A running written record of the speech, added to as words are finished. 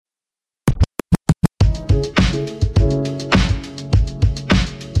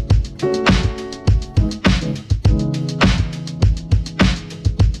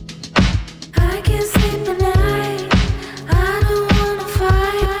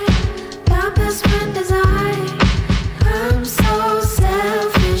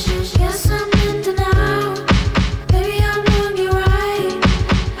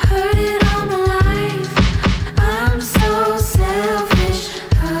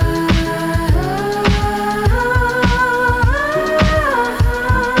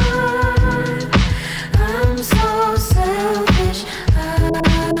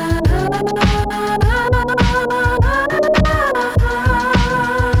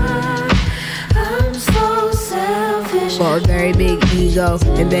Got a very big ego,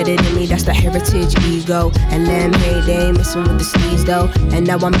 embedded in me, that's the heritage ego. And them hate, they ain't messing with the steez though. And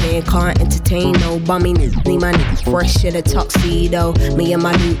now I'm here, can't entertain no bummy niggas. Need my niggas fresh in a tuxedo. Me and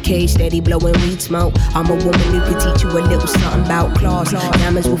my Luke Cage, steady blowing weed smoke. I'm a woman who can teach you a little something about class.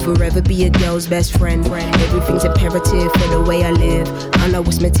 Diamonds will forever be a girl's best friend. Everything's imperative for the way I live. I know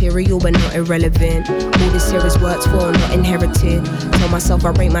it's material but not irrelevant. All this here is worked for, not inherited. Tell myself I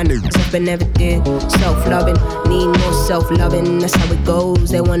rate my niggas up but never did. Self-loving, need more self-loving. That's how it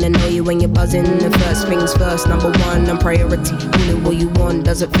goes. They wanna know you when you're buzzing. The first things first, number one, I'm priority. Do what you want,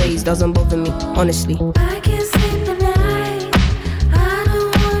 doesn't phase, doesn't bother me, honestly. I can't sleep at night. I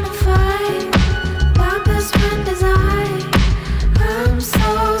don't wanna fight. My best friend is I'm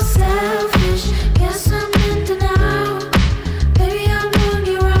so selfish. Guess I'm in denial. Baby, I'm doing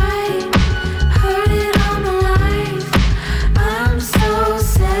you right. Heard it all my life. I'm so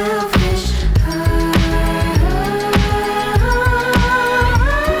selfish.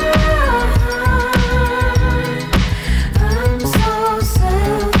 I'm so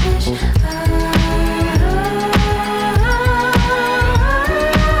selfish.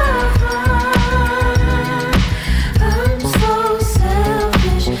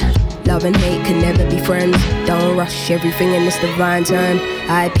 Love and hate can never be friends. Don't rush everything in this divine time.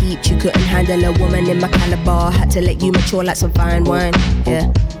 I peeped you couldn't handle a woman in my caliber. Had to let you mature like some fine wine.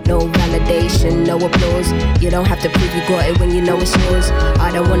 Yeah, no validation, no applause. You don't have to prove you got it when you know it's yours.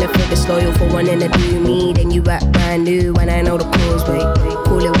 I don't wanna feel disloyal for wanting to do me. Then you act brand new when I know the cause. Wait,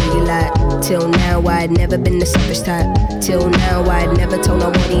 call it what you like. Till now I'd never been the selfish type. Till now I'd never told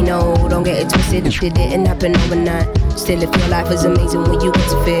nobody no. Don't get it twisted, it didn't happen overnight. Still if your life is amazing when you get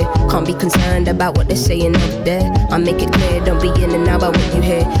to fear. Can't be concerned about what they're saying over there. I make it clear, don't be in and out about what you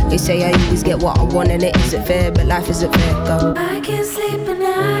hear. They say I always get what I want and it isn't fair, but life isn't fair, go. I can't sleep at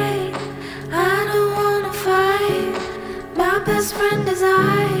night. I don't wanna fight. My best friend is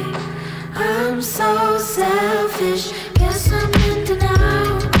I'm so selfish. Guess I'm in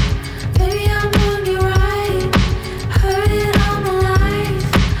denial. Baby, I'm doing you right. Heard it all my life.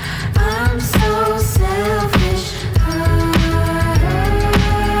 I'm so selfish.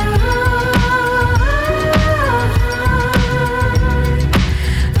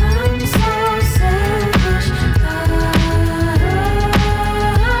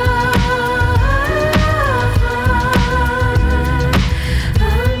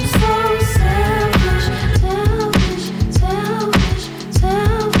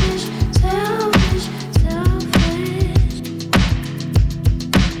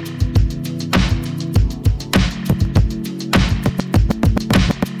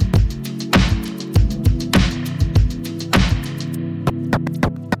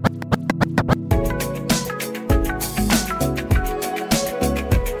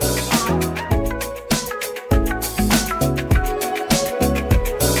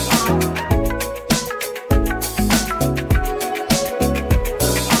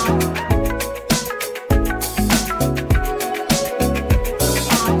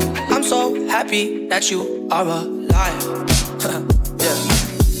 That you are alive. Yeah.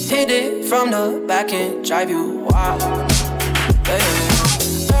 Hit it from the back and drive you wild. Yeah.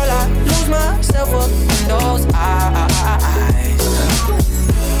 Girl, I lose myself up in those eyes.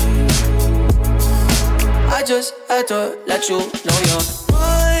 I just had to let you know you're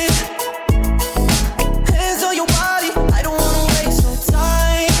mine. Hands on your body, I don't wanna waste no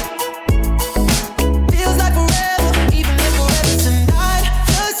time. Feels like forever, even if forever tonight.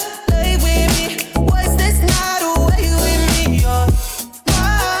 Just lay with me. What's this night away with me? You're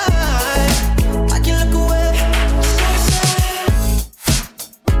mine. I can look away.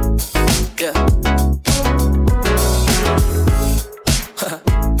 Yeah.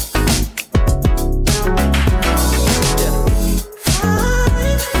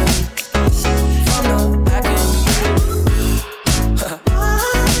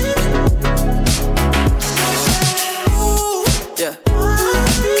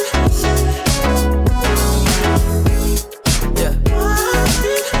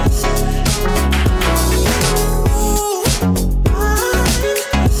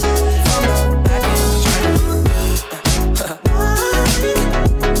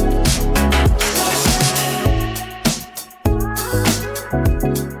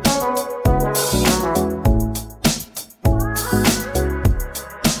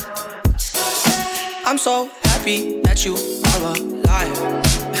 I'm so happy that you are alive.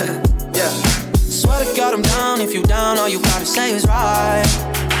 Yeah. Swear to God I'm down. If you down, all you gotta say is right.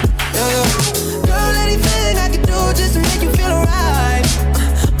 Yeah, yeah. Girl, anything I can do just to make you feel alright.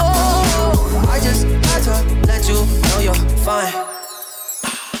 Oh, I just had to let you know you're fine.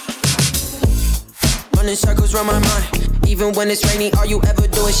 running circles around my mind. Even when it's rainy, all you ever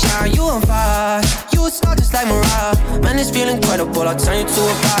do is shine. You on fire, you a star just like Mariah. Man, it's feeling incredible, I'll turn you to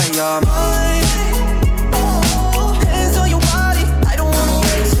a fire. Hands on your body, I don't wanna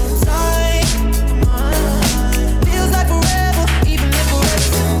waste your time. Feels like forever, even if forever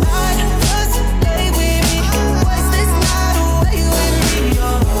tonight. Just lay with me, waste this night away with me.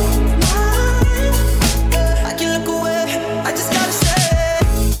 I can look away, I just gotta say.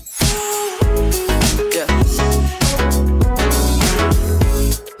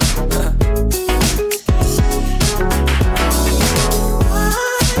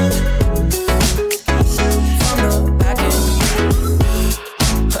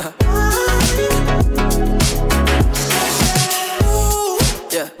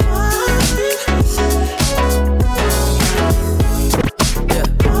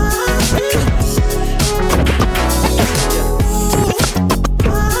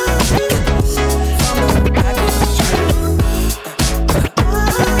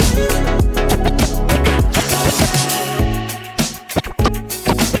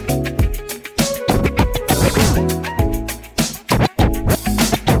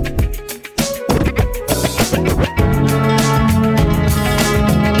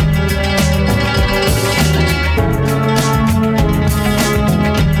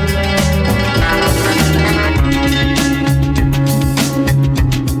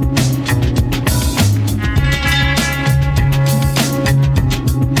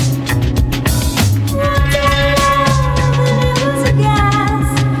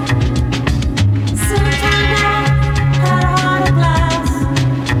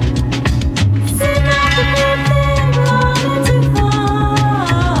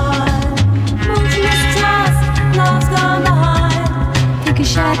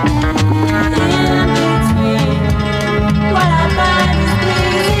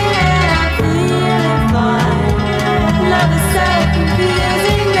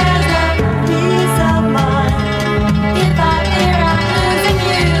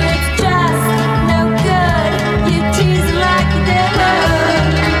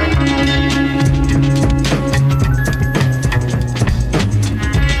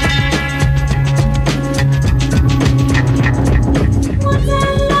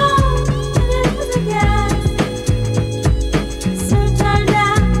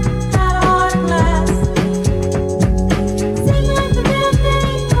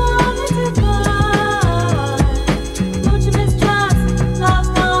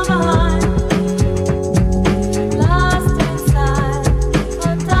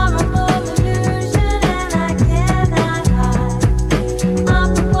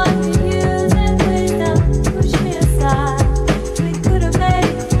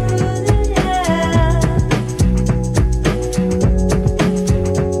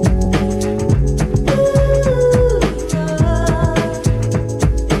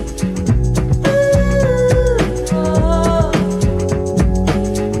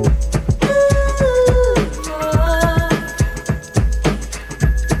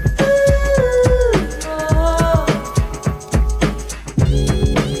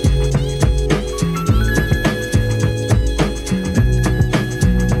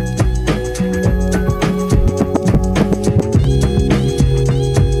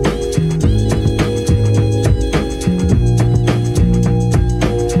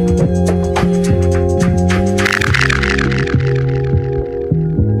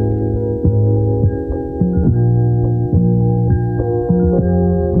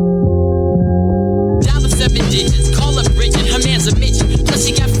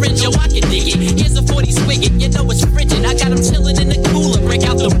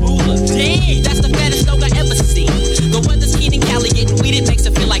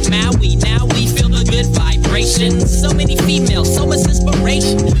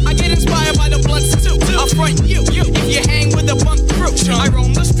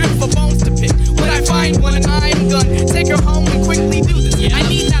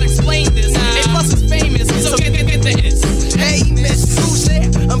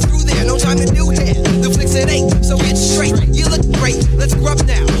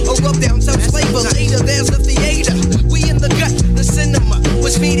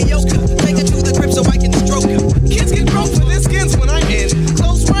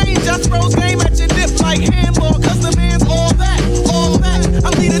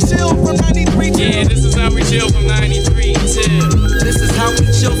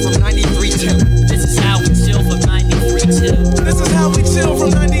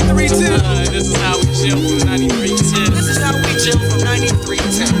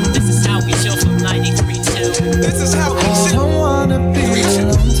 This is how we chill. I don't wanna be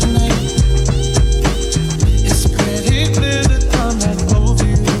alone tonight.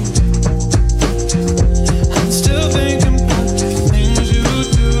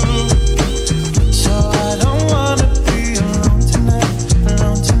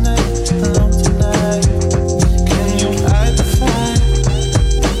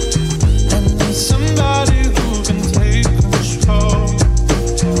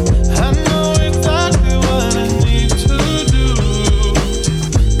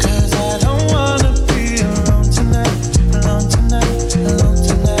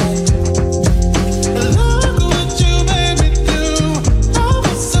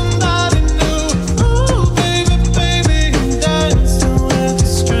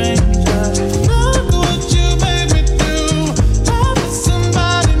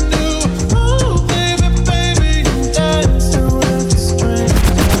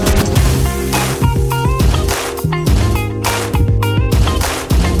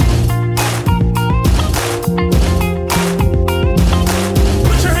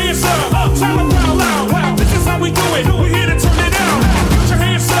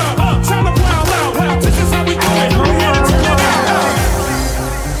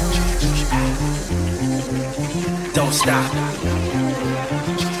 Don't stop.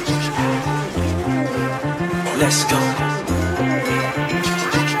 Let's go.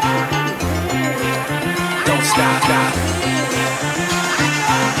 Don't stop.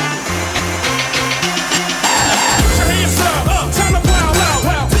 Put your hands up, time to wild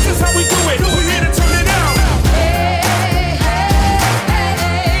out. This is how we do it. We're here to turn it out.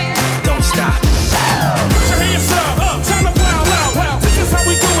 Don't stop. Put your hands up, time to wild out. This is how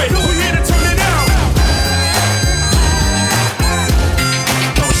we do it. We're here to turn it out.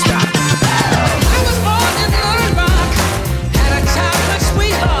 Don't stop. I was born in Little Rock, had a childhood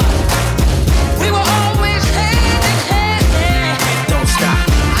sweetheart. We were always hand in hand. Don't stop.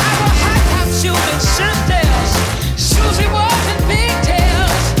 I wore high-top shoes and shirt tails, shoes he wore in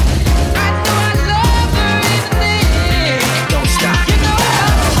pigtails. I knew I loved her even then. Don't stop. You know my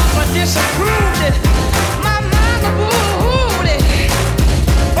papa disapproved it, my mama wooed it,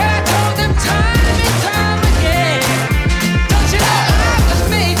 but I told them time and time again. Don't you know I was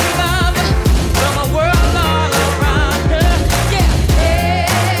made to love from a world all around her? Yeah, hey,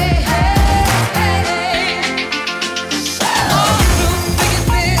 hey, hey. All through thick and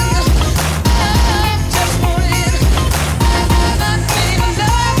thin, I just wanted my baby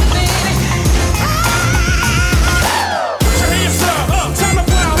love me. Put your hands up, time to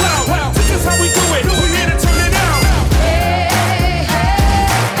wild out. This is how we do it. We're here to turn it out.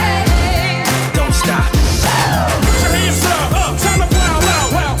 Don't stop. Put your hands up, time to wild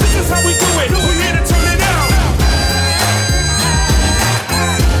out. This is how we do it. We're here to turn it out.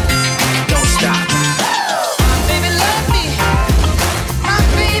 Don't stop. My baby loves me, my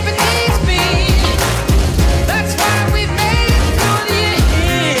baby needs me. That's why we made it through the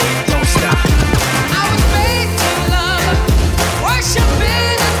years. Don't stop. I was made to love, worship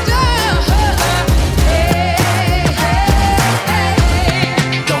and adore her. Hey, hey, hey.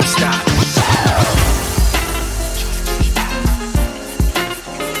 Don't stop.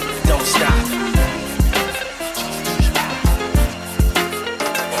 Don't stop.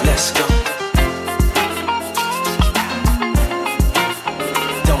 Let's go.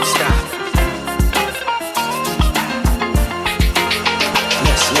 Don't stop.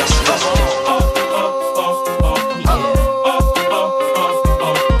 Let's go.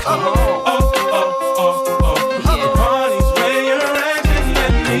 Parties where you're at and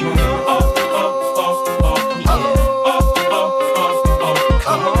let me know.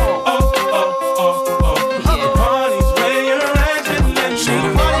 Parties where you're at and let me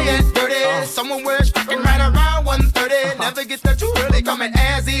know. Party at 30, someone wears fucking right around 1:30. Never get there too early, coming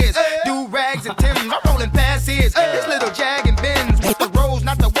as is. Do rags and Timbs, I'm rolling past his. This little Jag and Benz with the rose,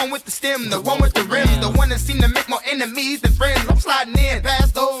 not the one with the stem, the one with the rims, the one that seem to make more enemies than friends. I'm sliding in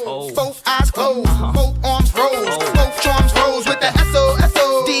past those, both eyes closed, both arms rose, both charms rose with the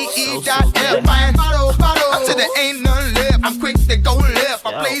SOSODE.F. Buying bottle, up to there ain't none left. I'm quick to go left.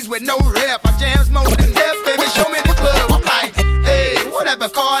 I plays with no rep. I jams more than death, baby. Show me the club. I'm like, hey, whatever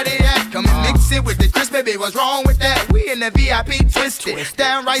car they at, come and mix it with the crisp, baby. What's wrong with that? We in the VIP twisted,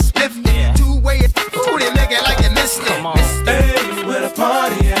 downright spliffed it. Two-way it, ooh, they make it like you missed it. Hey, where the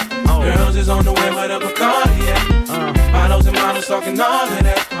party at? Girls is on the way, where the Bacardi at? Models and models talking all of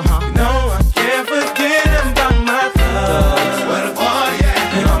that. You know I can't forget about my thugs. Where the party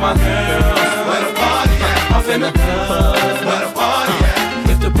at? And all my girls. Where the party at? Off in the club. Where the party at?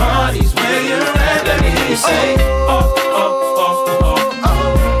 If the party's where you're at, let me hear you say, oh, oh, oh, oh, oh,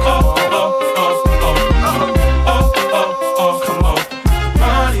 oh, oh, oh, oh, oh, come on.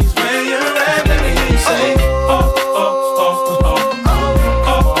 Party's where you're at, let me hear you say, oh, oh, oh, oh,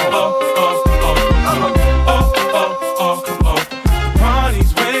 oh, come on.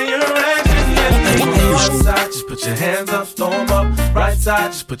 Party's where you're at, and let me hear you say. Left side, just put your hands up, throw 'em up. Right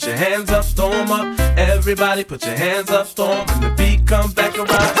side, just put your hands up, throw 'em up. Everybody put your hands up, throw 'em. When the beat comes back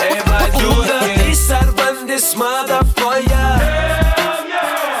around, everybody do the east side, run this mother for ya. Hell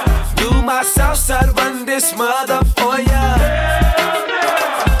yeah. Do my south side, run this mother for ya. Hell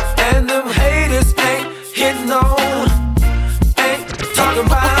yeah. And them haters ain't hitting on, ain't talking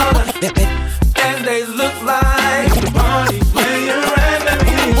about, and they look like the party's where you're at. Let me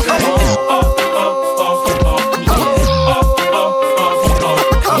hear you say, oh, oh, oh, oh, oh.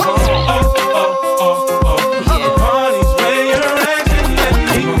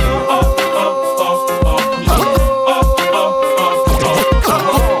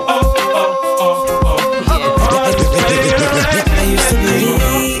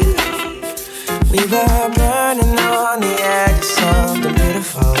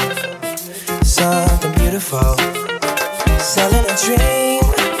 Selling a dream,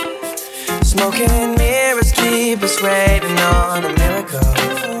 smoking mirrors keep us waiting on a miracle,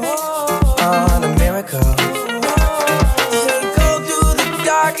 on a miracle.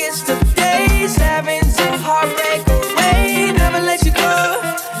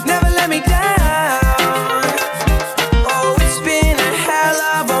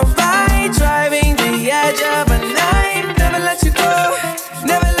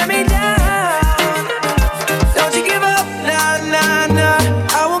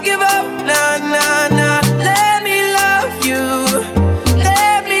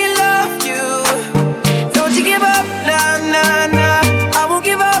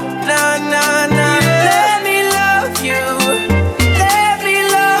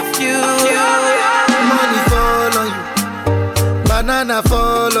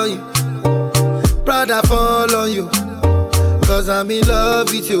 fall on you. Prada fall on you. Cause I'm in love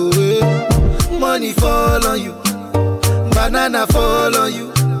with you. Money fall on you. Banana fall on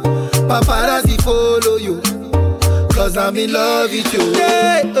you. Paparazzi follow you. Cause I'm in love with you.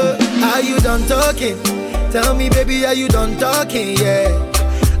 Yeah, are you done talking? Tell me, baby, are you done talking? Yeah.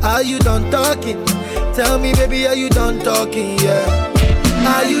 Are you done talking? Tell me, baby, are you done talking? Yeah.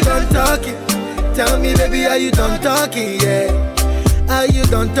 Are you done talking? Tell me, baby, are you done talking? Yeah. Are you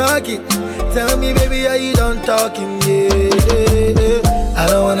done talking? Tell me, baby, are you done talking? Yeah. I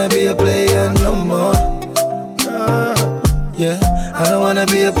don't wanna be a player no more. Yeah. I don't wanna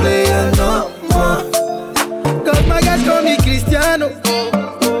be a player no more. Cause my guys call me Cristiano,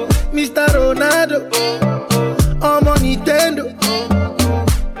 Mr. Ronaldo, I'm on Nintendo.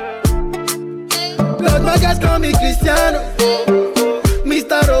 Cause my guys call me Cristiano,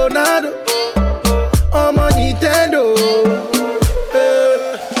 Mr. Ronaldo, I'm on Nintendo.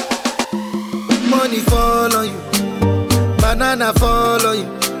 Money fall on you, banana fall on you,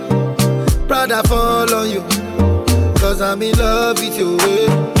 Prada fall on you. Cause I'm in love with you.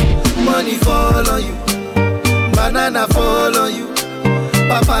 Money fall on you, banana fall on you,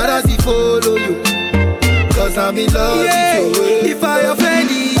 paparazzi follow you. Cause I'm in love with you. If I offend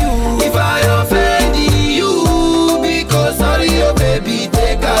you, because sorry, oh baby,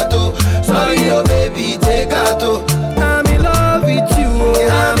 take out. Sorry, oh baby, take out. I'm in love with you.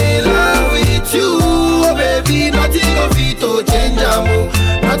 I'm in love with you, oh baby. Nothing of it to change, amo.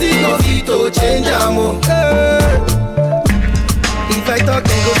 Nothing of it to change, amo. If I talk,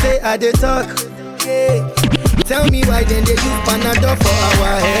 then go say I dey talk. Yeah. Tell me why then they use Panadol for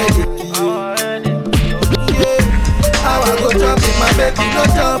our headache. Yeah. How I go drop if my baby no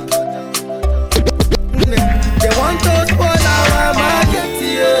top. They want to spoil our market.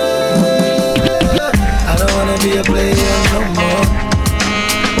 Yeah. I don't wanna be a player no more.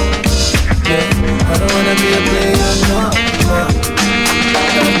 Yeah. I don't wanna be a player no more.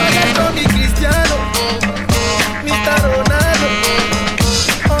 Don't forget to be Cristiano, Mr. Ronaldo.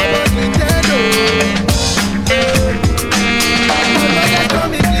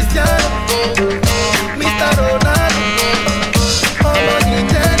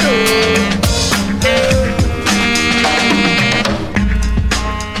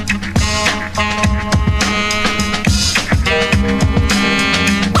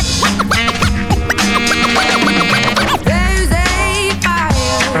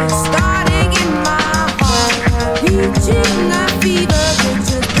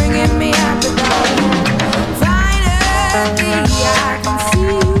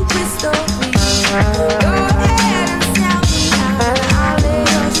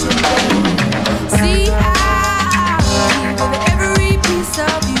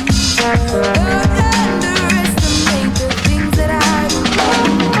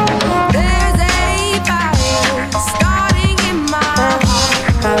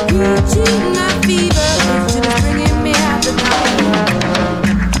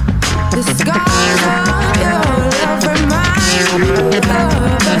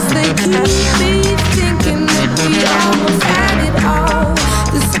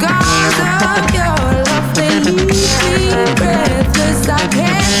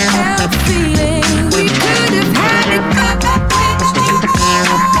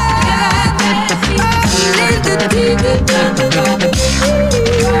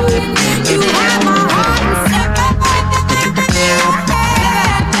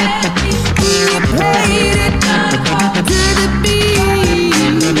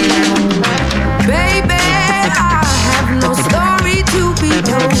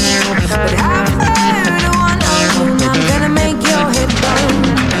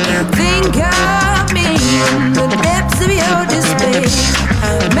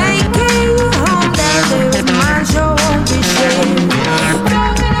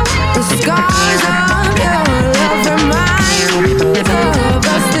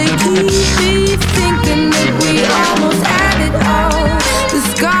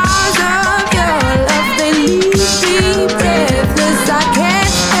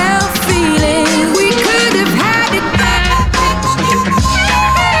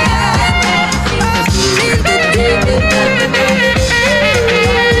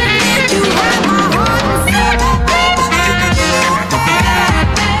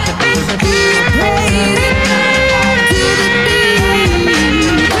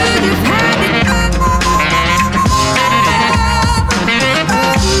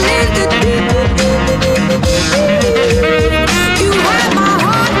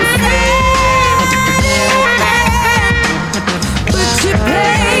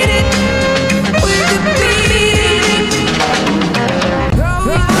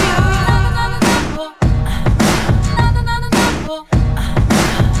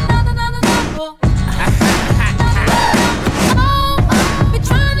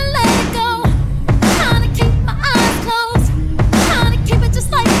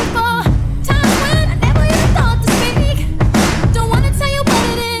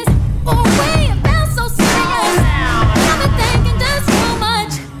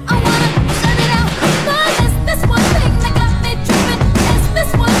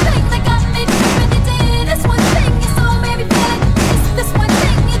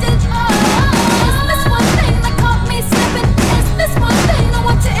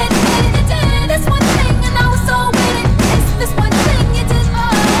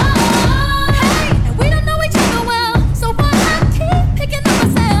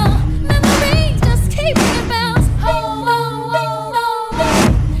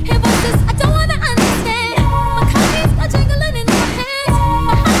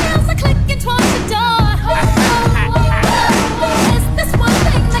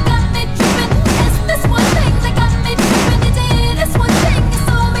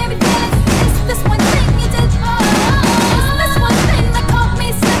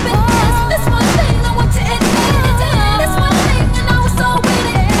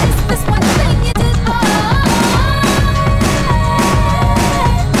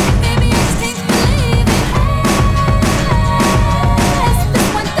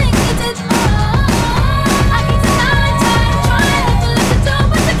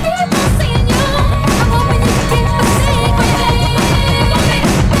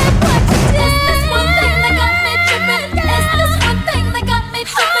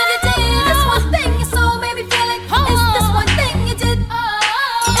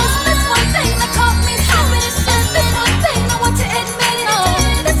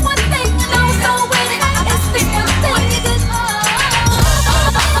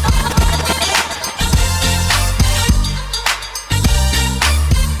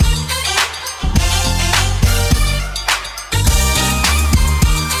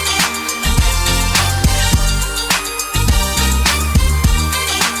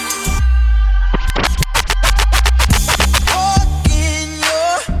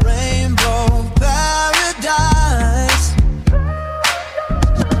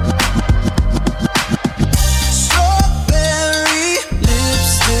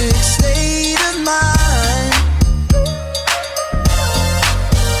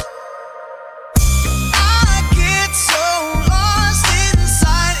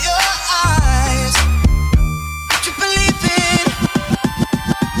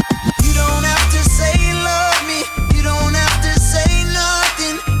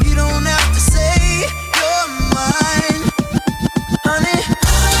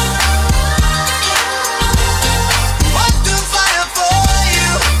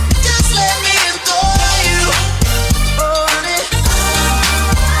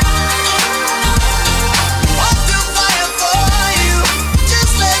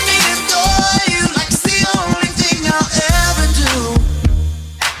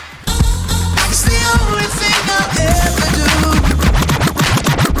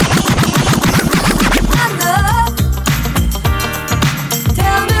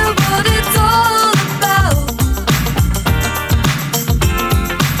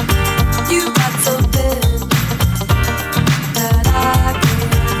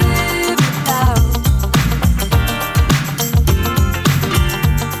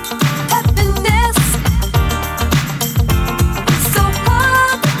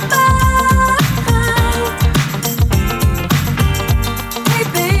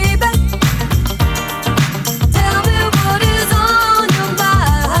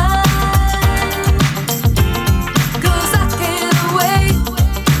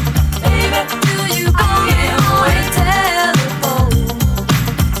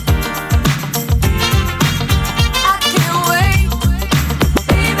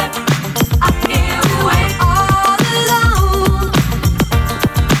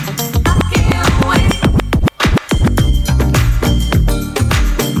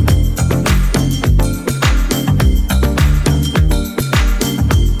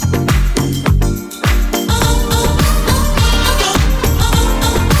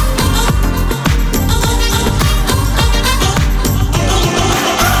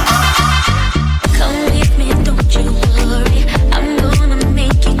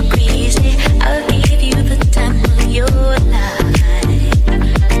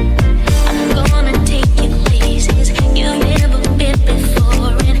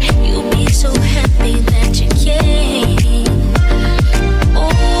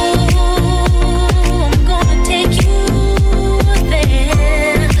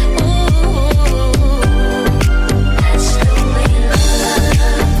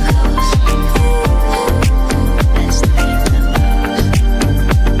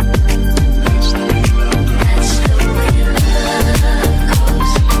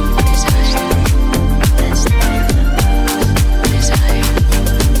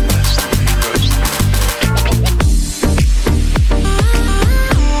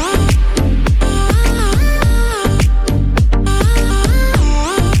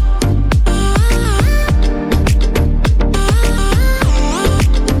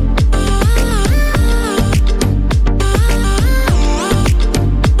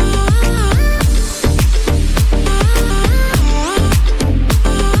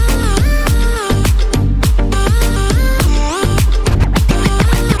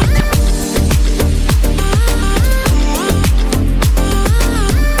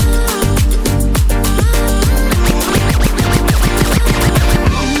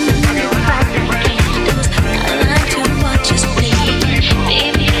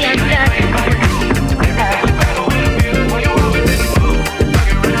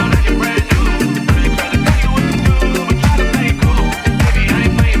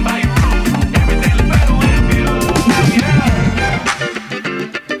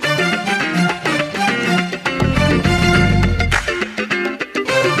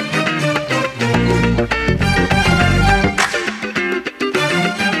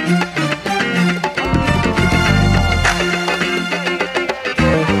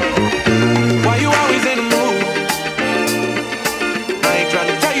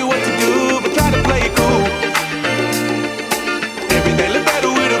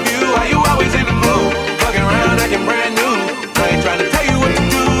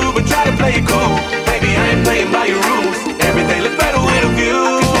 playing by your rules. Everything look better with a view.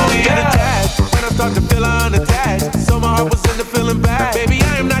 I get attached when I start to feel unattached. So my heart was in the feeling bad. Baby,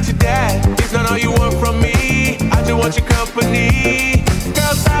 I am not your dad. It's not all you want from me. I just want your company.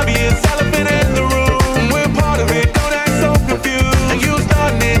 Girl, it's obvious, elephant in the room. We're part of it, don't act so confused. And you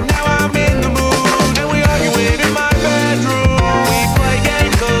starting it, now I'm in the mood. And we arguing in my bedroom. We play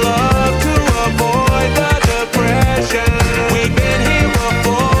games of love to avoid the depression. We've been here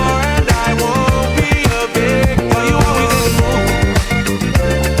before, and I won't be a victim. You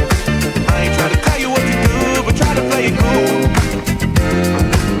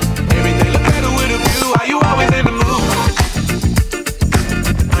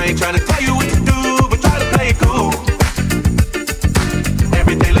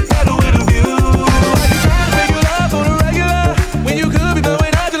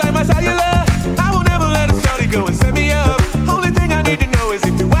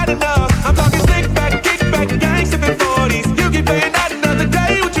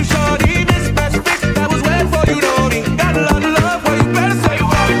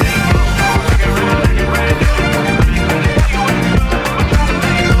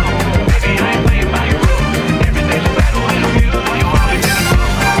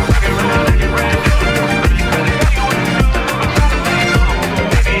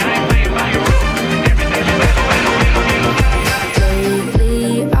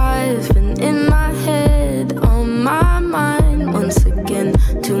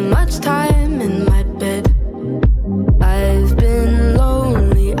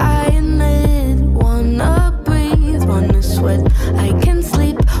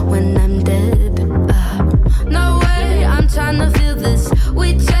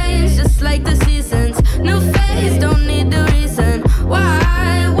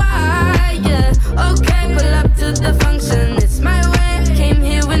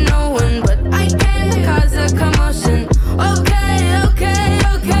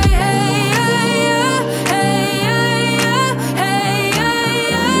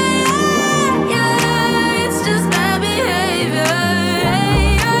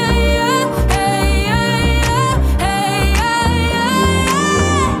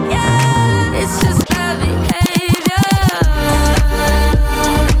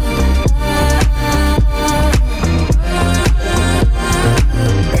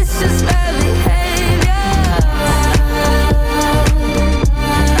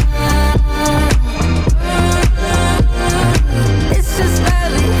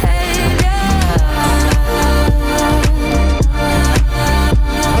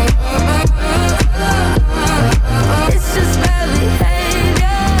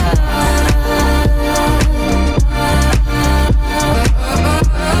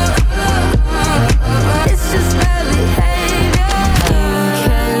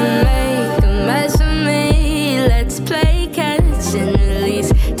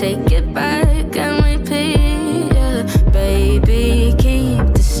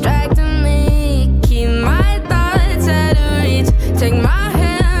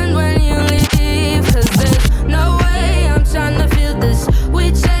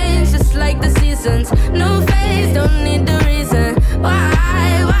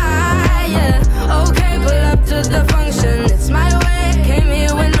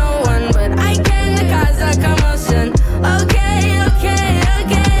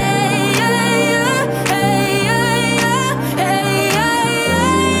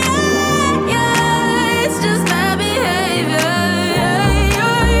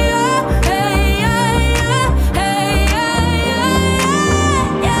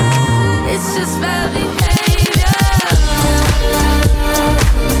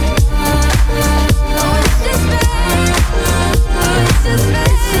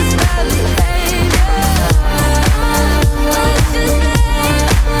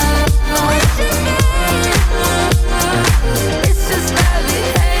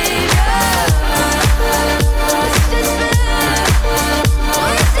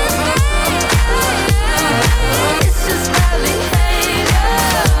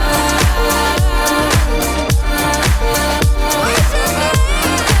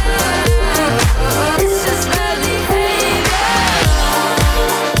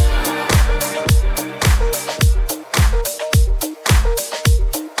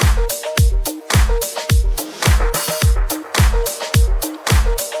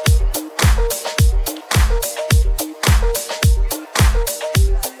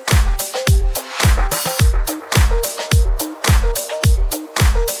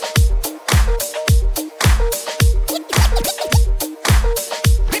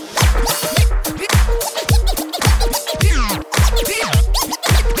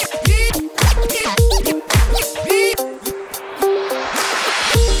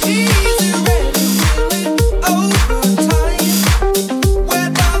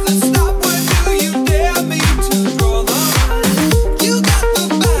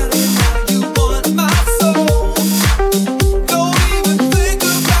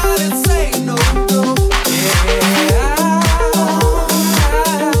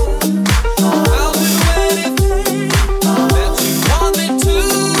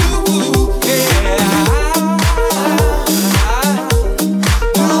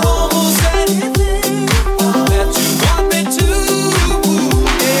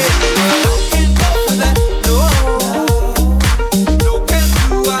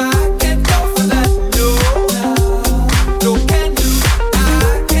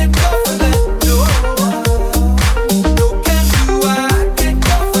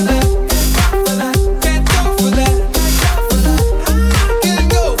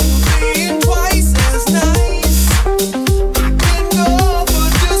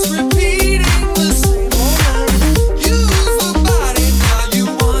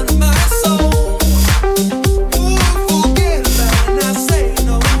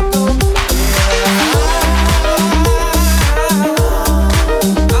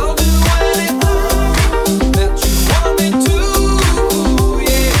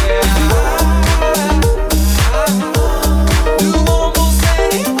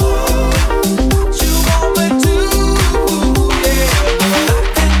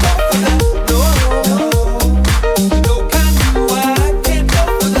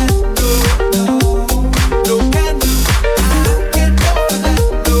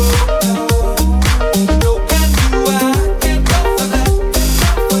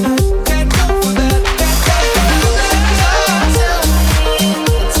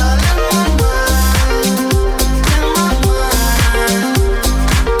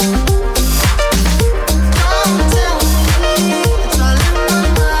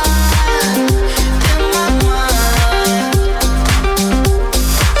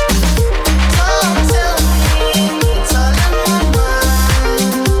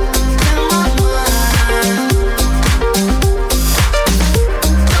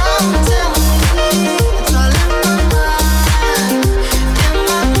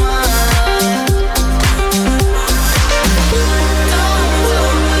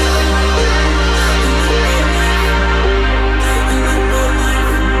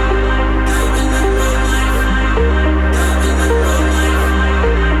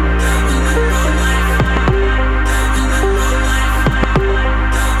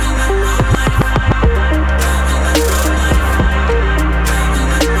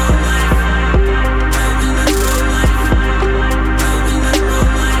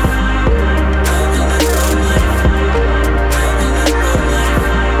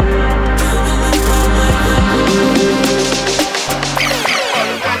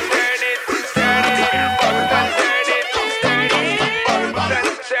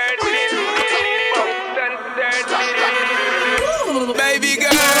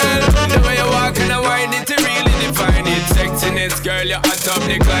you hot up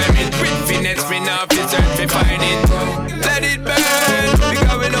the climate. With finesse, we now fi search fi find it. Let it burn,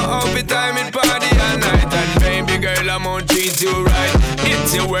 because we know how fi time it party all night. And baby girl, I'm gonna treat you right.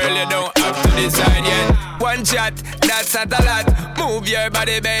 It's your world, you don't have to decide yet. One shot, that's not a lot. Move your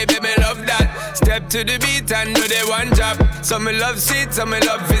body, baby, me love that. Step to the beat and do the one drop. Some me love sit, some me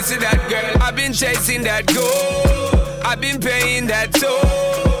love visit that girl. I've been chasing that goal, I've been paying that toll.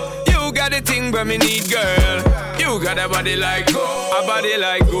 You got a thing but me need, girl. You got a body like go, a body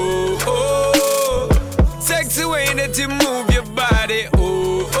like go. Oh, sexy way that you move your body.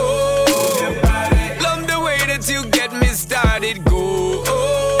 Oh, oh, love the way that you get me started. Go,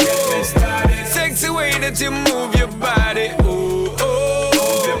 oh, sexy way that you move your body. Oh,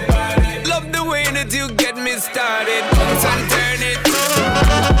 oh, love the way that you get me started. Bounce and turn it,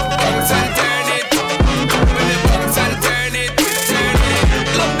 bounce and turn it, bounce and turn it, turn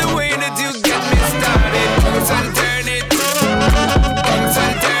it. Love the way that you get me started. Bounce and turn it, bounce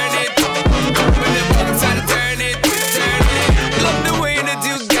and turn it, bounce and turn it, turn it. Love the way that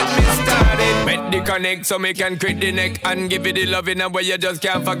you get me started. Make the connect so me can crack the neck and give it the love in a way you just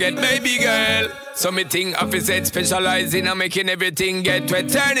can't forget, baby girl. So me think officer specializing on making everything get wet.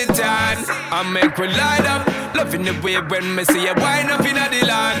 Turn it on and make we light up. Loving the way when me see you wind up in the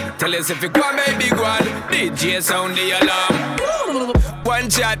land. Tell us if you go on, baby, go on. DJ sound the alarm. One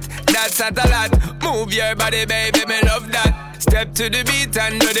shot, that's not a lot. Move your body, baby, me love that. Step to the beat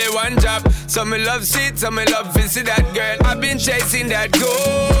and do the one drop. Some me love sit, some me love visit that girl. I've been chasing that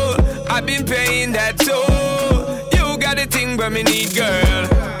goal, I've been paying that toll. You got a thing but me need, girl.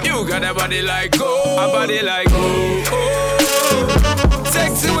 You got a body like go, a body like go. Oh,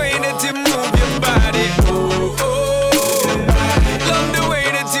 sexy way that you move your body. Oh, oh, love the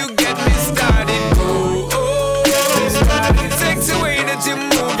way that you get me started. Oh, oh, sexy way that you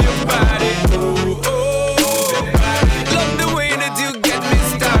move your body. Oh, oh, love the way that you get me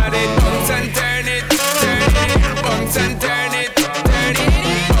started. Bounce and turn it, bounce and turn it, bounce and turn it,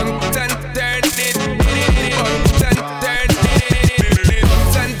 bounce and turn it,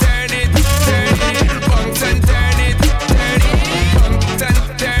 bounce and turn it, bounce and turn it,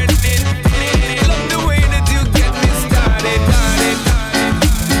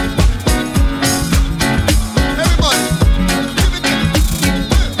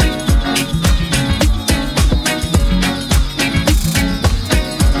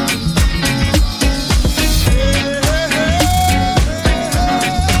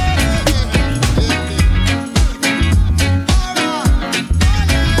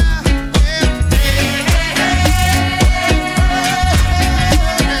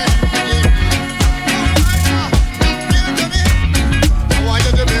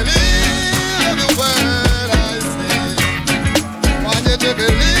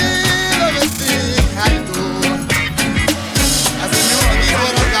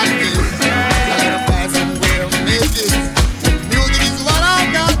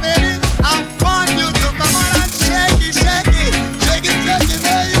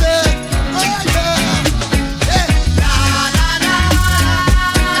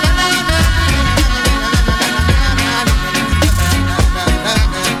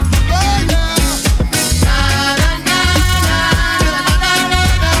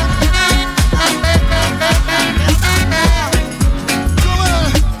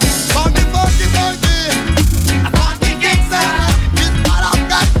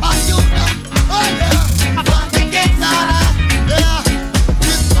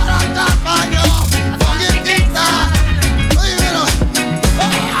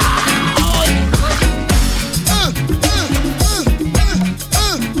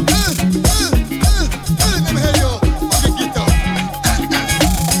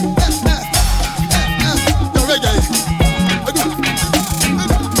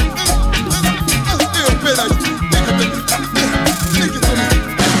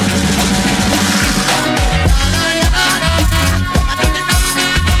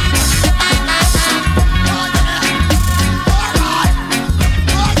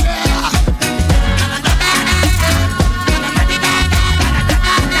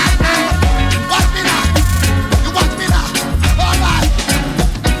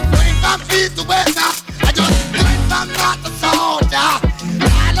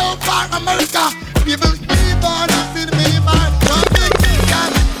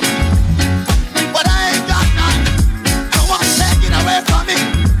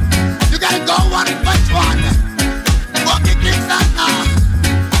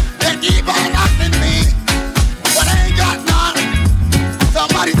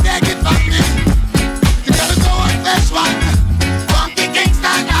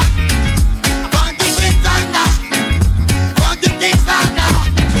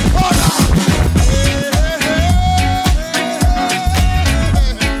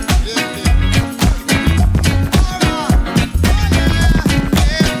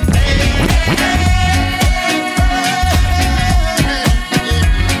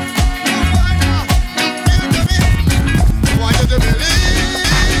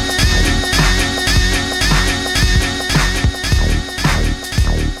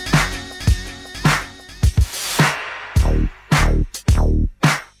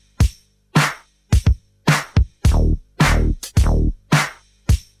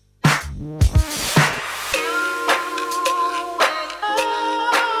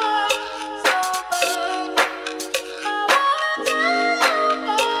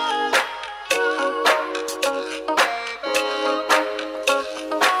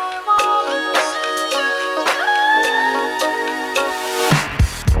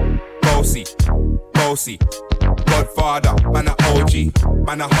 bossy. Godfather, man a OG,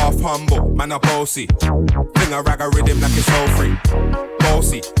 man a half humble, man a bossy. Fling a rag a rhythm like it's all free.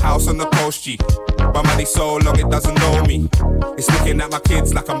 Bossy, house on the coast G. My money so long it doesn't know me. It's looking at my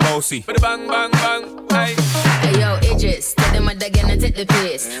kids like I'm bossy. Bang bang bang, hey. Hey yo, Idris, tell them what again and take the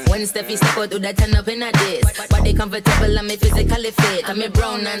piss. When Steffi step out, do that turn up in a diss. Body comfortable and me physically fit. I'm a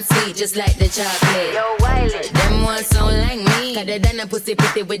brown and sweet, just like the chocolate. Yo, Wiley, them ones sound like me. Cause they done a pussy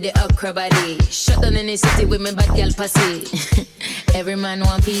pretty with the okra body. Shut down in the city with me bad girl pussy. Every man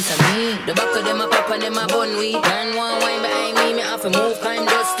want piece of me. The back of them a pop and them a bun weed. Man want wine behind me have to move kind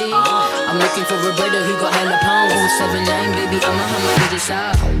dusty. I'm looking for a brother who got hella pound. 079, baby, I'm a hammer, Idris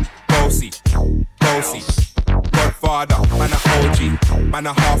shop. Bossy, bossy. Godfather, man a OG, man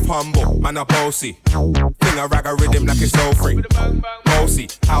a half humble, man a bossy. Fling a rag a rhythm like it's all free. Bossy,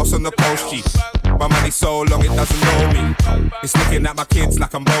 house on the post G. My money so long it doesn't know me. It's looking at my kids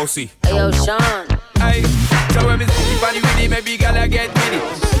like I'm bossy. Hey yo, Sean. Hey, so when me see funny with it, maybe gala get with it.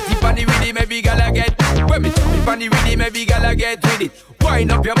 See funny with it, maybe gala get. When me see funny with it, maybe gala get with it.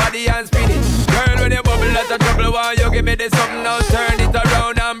 Wind up your body and spin it. Girl, when you bubble out of trouble, why you give me this something now? Turn it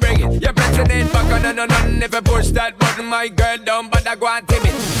around and bring it. You're pressing it back on and on. If you push that button, my girl down, but I go and tame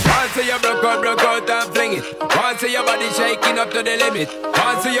it. Once you broke out and fling it. Once your body shaking up to the limit.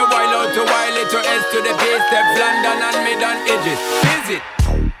 Once you wild out to wild it to S to the base, step London and mid and edges. Is it?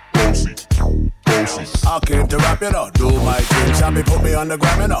 I came to rap, you know, do my thing. Sammy put me on the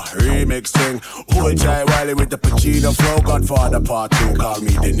gram, you know, remix thing. Who Jai Wiley with the Pacino flow. Godfather part 2, call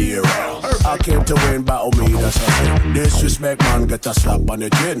me De Niro. I came to win, battle me, that's a thing. Disrespect, man, get a slap on the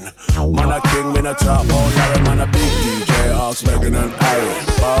chin. Man a king, man a top, oh Larry, man a big DJ, Ox, Megan and Harry.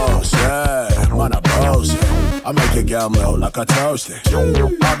 Boss, yeah, man a boss, yeah. I make a girl melt like a toasty.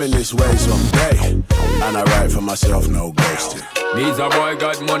 I've been this way someday, and I write for myself, no ghosting. Me's a boy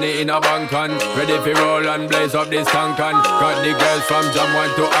got money in a bank and ready for roll and blaze up this tank and got the girls from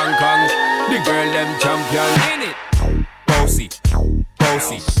Jamwan to Hong Kong. The girl them champion in it. Bossy,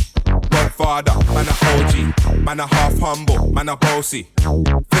 bossy. Godfather, man a OG, man a half humble, man a bossy.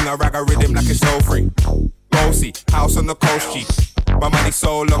 Fling a rag a rhythm like it's all free. Bossy, house on the coast G. My money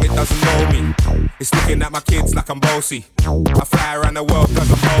so long it doesn't know me. It's looking at my kids like I'm bossy. I fly around the world cause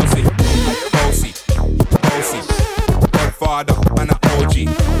I'm bossy. Bossy, bossy. Godfather, man a OG,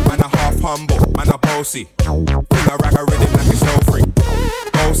 man a half humble, man a bossy. Fling a rag a rhythm like it's all free.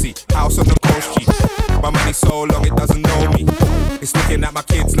 Bossy, house on the coast G. My money so long it doesn't know me. It's looking at my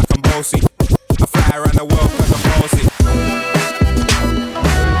kids like I'm bossy. I fly around the world cause I'm bossy.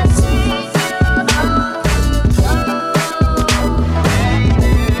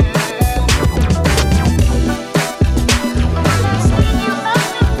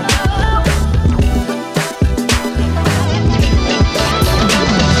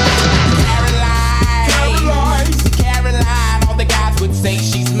 Say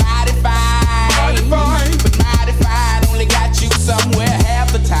she's mighty fine, but mighty fine only got you somewhere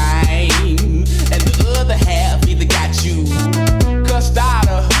half the time, and the other half either got you cussed out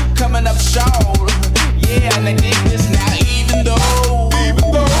or coming up short. Yeah, and they dig this now, even though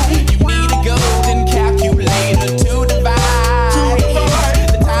you need a golden calculator to divide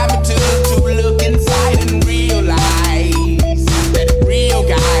the time it took to look inside and realize that real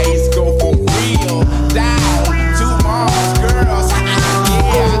guys go for real down to Mars, girls. I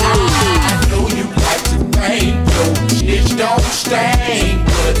know you like to think your bitch don't stink,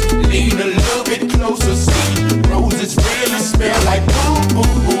 but lean a little bit closer, see roses really smell like boo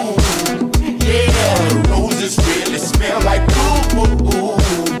boo boo. Yeah, roses really smell like boo boo boo.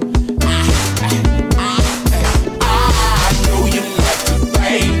 I know you like to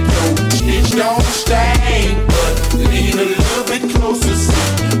think your bitch don't stink, but lean a little bit closer,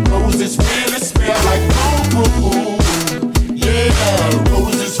 see roses really smell like boo boo boo. Yeah,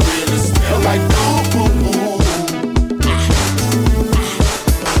 roses really smell like boo boo boo.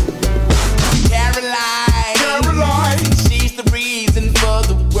 Caroline, she's the reason for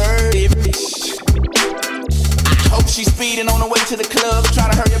the word. I hope she's speeding on the way to the club,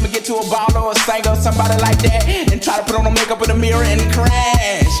 trying to hurry up and get to a baller or a singer or somebody like that, and try to put on the makeup in the mirror and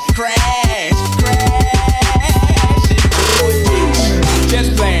crash.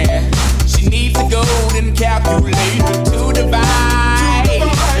 Just playing. She needs a golden calculator to divide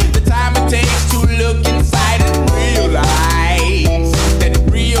the time it takes to look inside and realize that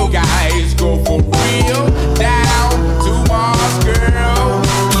real guys go for real down to Mars, girl.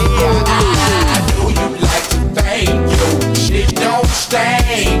 Yeah, I know you like to think your shit don't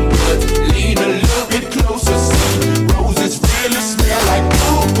stink, but lean a little bit closer, see roses really smell like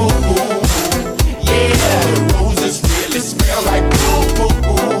boo boo boo.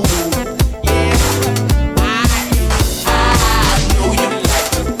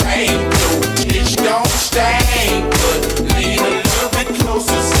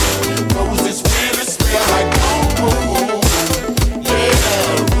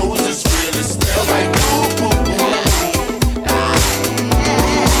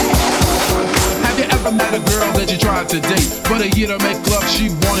 club, she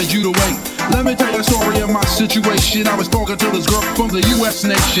wanted you to wait. Let me tell you a story of my situation. I was talking to this girl from the US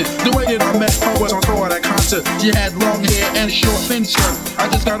nation. The way that I met her was on tour at a concert. She had long hair and a short thin skirt. I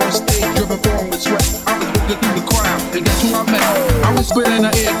just got on stage dripping form with sweat. I was looking through the crowd, and guess who I met? I was spitting in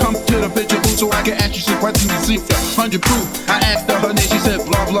the air, come to the picture booth so I can ask you some questions to see if you're 100 proof. I asked her name, she said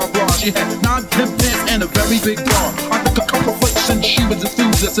blah blah blah. She had 9 pimp pants and a very big bra. I took a couple flicks and she was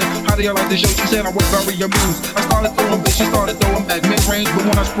enthused. I said, how do you like the show? She said I was very amused. I started throwing bass, she started throwing back mid-range, but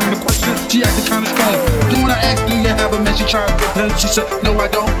when I sprung the question, she acted kinda strange. Then when I asked, do you have a man? She tried to pretend. She said, no I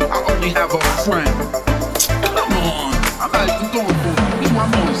don't, I only have a friend. Come on, I'm not even going for it. This is what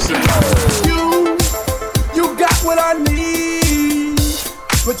I'm gonna say. You got what I need,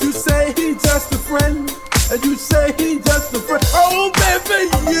 but you say he just a friend, and you say he just a friend. Oh baby,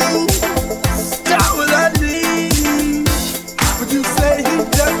 you got what I need, but you say he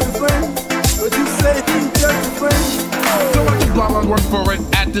just a friend, but you say he just a friend. So I just blah work for it.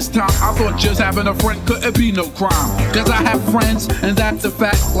 At this time, I thought just having a friend couldn't be no crime. Cause I have friends, and that's a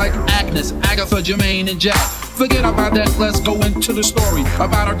fact, like Agnes, Agatha, Jermaine, and Jack. Forget about that, let's go into the story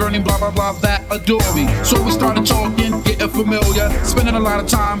about a girl named blah blah blah that adore me. So we started talking, getting familiar, spending a lot of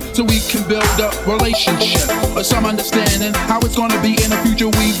time so we can build a relationship or some understanding how it's gonna be in the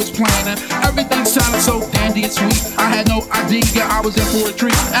future. We was planning, everything sounded so dandy and sweet. I had no idea I was in for a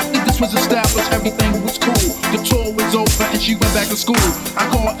treat. After this was established, everything was cool. The tour was over and she went back to school. I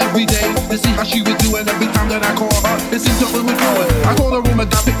called every day to see how she was doing. Every time that I called her, it seemed something was going. I called her room and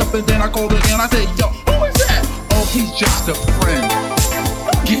got picked up, and then I called again. I said, yo, who is that? Oh, he's just a friend.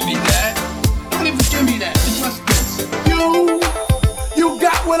 Don't give me that. Don't even give me that. It's just this. You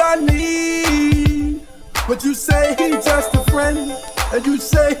got what I need, but you say he just a friend, and you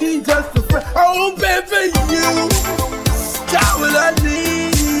say he just a friend. Oh baby, you got what I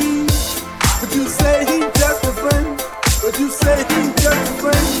need, but you say he just a friend, but you say he just a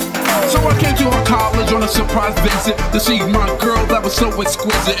friend. So I came to her college on a surprise visit to see my girl that was so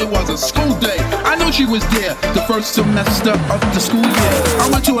exquisite. It was a school day. I knew she was there the first semester of the school year. I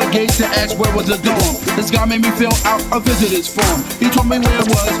went to a gate to ask where was the dorm. This guy made me fill out a visitor's form. He told me where it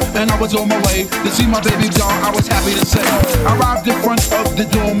was, and I was on my way to see my baby doll. I was happy to say. I arrived in front of the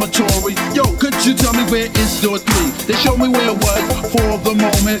dormitory. Yo, could you tell me where is door 3? They showed me where it was for the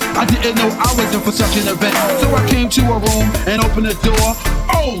moment. I didn't know I was in for such an event. So I came to a room and opened the door.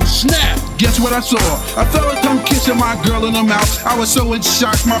 Oh snap! Guess what I saw? I felt a tongue kissing my girl in the mouth. I was so in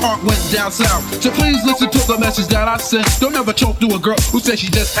shock, my heart went down south. So please listen to the message that I sent. Don't ever talk to a girl who says she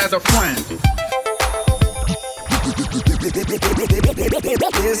just has a friend.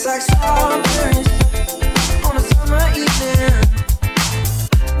 It's like strawberries on a summer evening,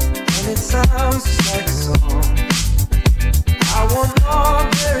 and it sounds just like a song. I want more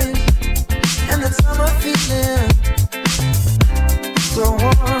berries and that summer feeling, so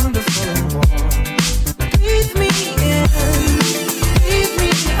wonderful and warm. Breathe me in, breathe me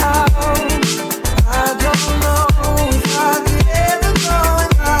out. I don't know if I could ever go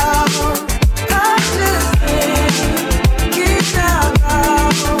without. I just can't get out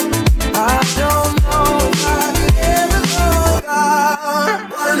loud. I don't know if I could ever go without.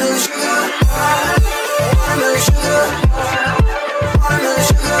 Wanna sugar, wanna sugar, wanna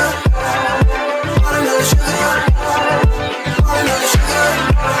sugar, wanna sugar.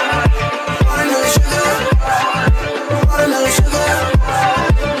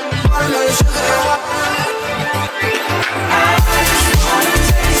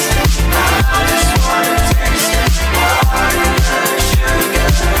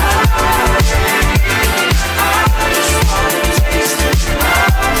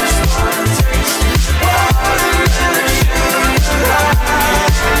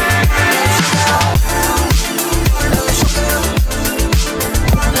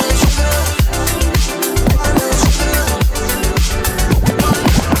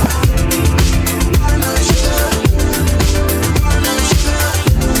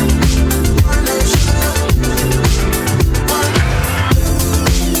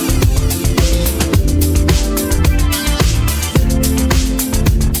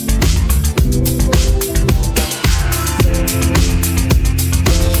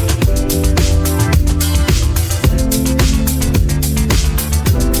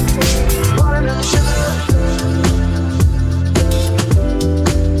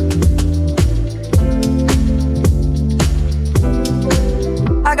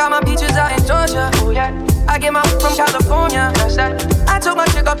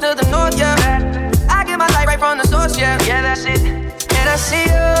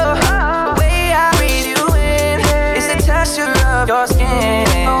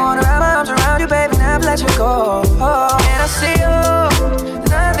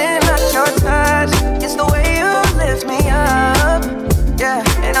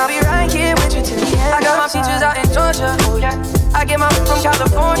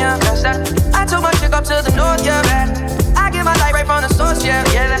 that. I took my chick up to the north, yeah, man. I get my light right from the source, yeah,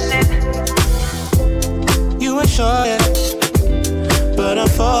 that's it. You ain't sure yet, but I'm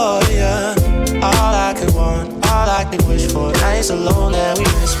for ya. All I could want, all I could wish for. Nights alone that we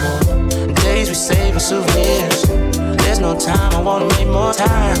miss more. Days we save for souvenirs. There's no time, I wanna make more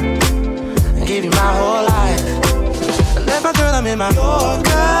time and give you my whole life. I left my girl, I'm in my Yorker.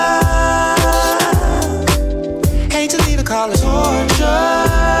 Hate to leave it, call it torture.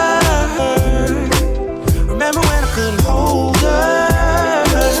 Remember when I couldn't hold her?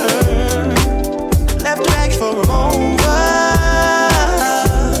 Left the baggage for a over.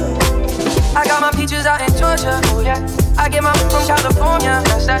 I got my peaches out in Georgia, oh yeah. I get my from California,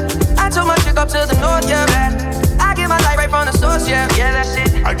 that's that. I took my chick up to the north, yeah, man. I get my light right from the source, yeah, that's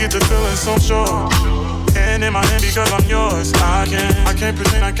it. I get the feeling so sure, and in my hand because I'm yours. I can't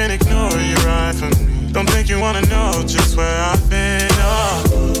pretend, I can't ignore you right from me. Don't think you wanna know just where I've been. Oh,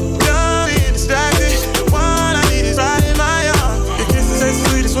 you're being distracted. The one I need is right in my arms. Your kisses taste the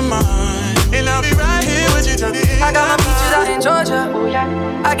sweetest with mine, and I'll be right here with you till the end. I got my peaches out in Georgia, oh yeah.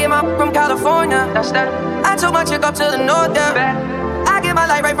 I get my from California, that's that. I took my chick up to the north, yeah. I get my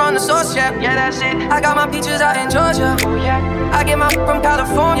light right from the source, yeah, that's it. I got my peaches out in Georgia, oh yeah. I get my from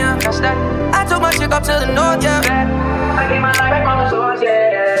California, that's that. I took my chick up to the north, yeah. I get my light right from the source,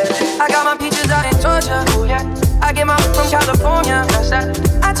 yeah. I got my peaches out in Georgia, oh yeah. I get my from California, that's that.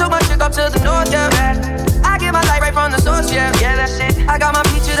 I took my chick up to the north, yeah. I get my light right from the source, yeah, that's it. I got my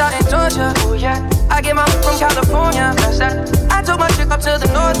peaches out in Georgia, oh yeah. I get my from California, that's that. I took my chick up to the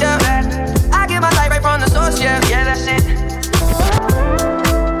north, yeah. I get my light right from the source, yeah, that's it.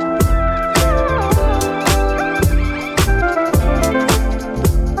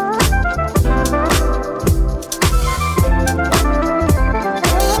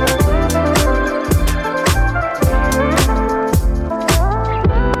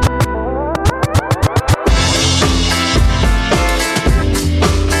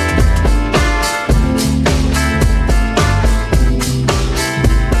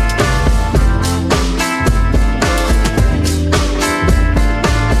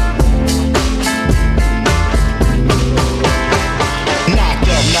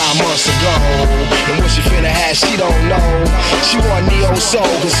 She don't know. She want neo soul,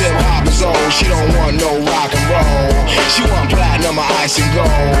 cause hip hop is old. She don't want no rock and roll. She want platinum or ice and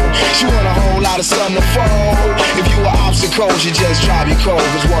gold. She want a whole lot of sun to fold. If you were obstacles, you just drive your cold.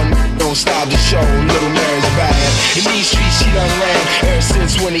 Cause one don't stop the show. Little Mary's bad. In these streets, she done ran ever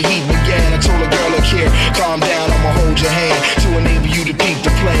since when the heat began. I told a girl, look here, calm down, I'ma hold your hand to enable you to peep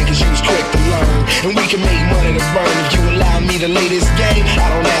the plane, cause you was quick to learn. And we can make money to burn if you allow me to lay this game. I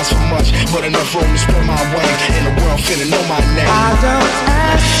don't ask for much, but enough room to spread my wings. And the world finna know my name. I don't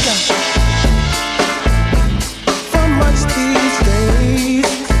ask for much these days,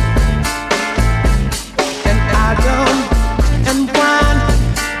 and I don't and whine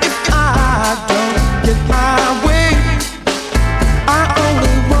if I don't get my way. I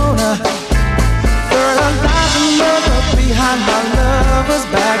only wanna fertilize another behind my lover's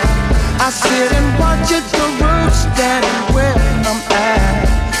back. I sit and watch it, the road standing where I'm at.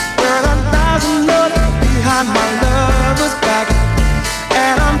 Fertilize another behind my lover's back,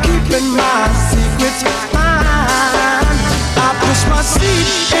 and I'm keeping my secrets mine. I push my seed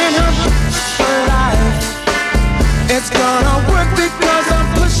in her for life. It's gonna work because I'm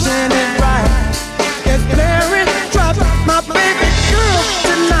pushing it right. If Mary dropped my baby girl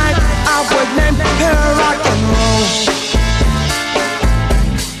tonight, I would name her rock and roll.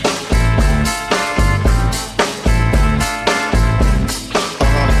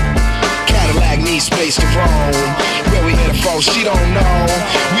 Space to roam. Where we headed from, she don't know.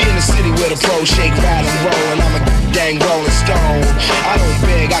 We in the city where the pros shake, ride and roll, and I'm a dang rolling stone. I don't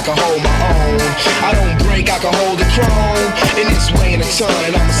beg, I can hold my own. I don't break, I can hold the chrome. In this way in a ton,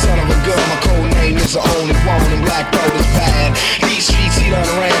 and I'm a son of a gun. My code name is the only one, and black gold is bad. These streets he done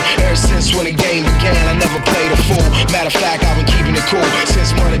ran ever since when the game began. I never played a fool. Matter of fact, I've been keeping it cool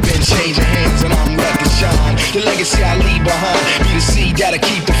since money been changing hands, and I'm ready to shine. The legacy I leave behind, be the seed that'll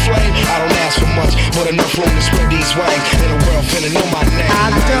keep the flame. I don't ask for much, but enough room to spread these wings. And the world finna know my name. I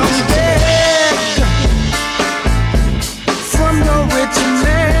don't beg from no rich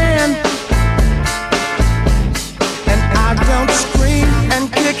man, and I don't scream and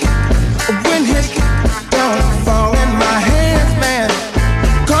kick when his don't fall in my hands, man.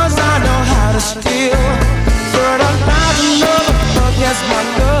 Cause I know how to steal fertilize another love, yes, my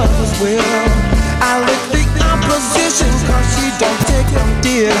lover's will. I lick the opposition cause she don't take him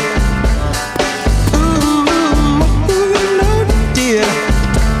dear.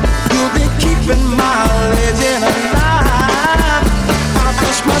 You'll be keeping my legend alive. I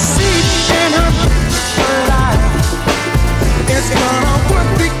push my seed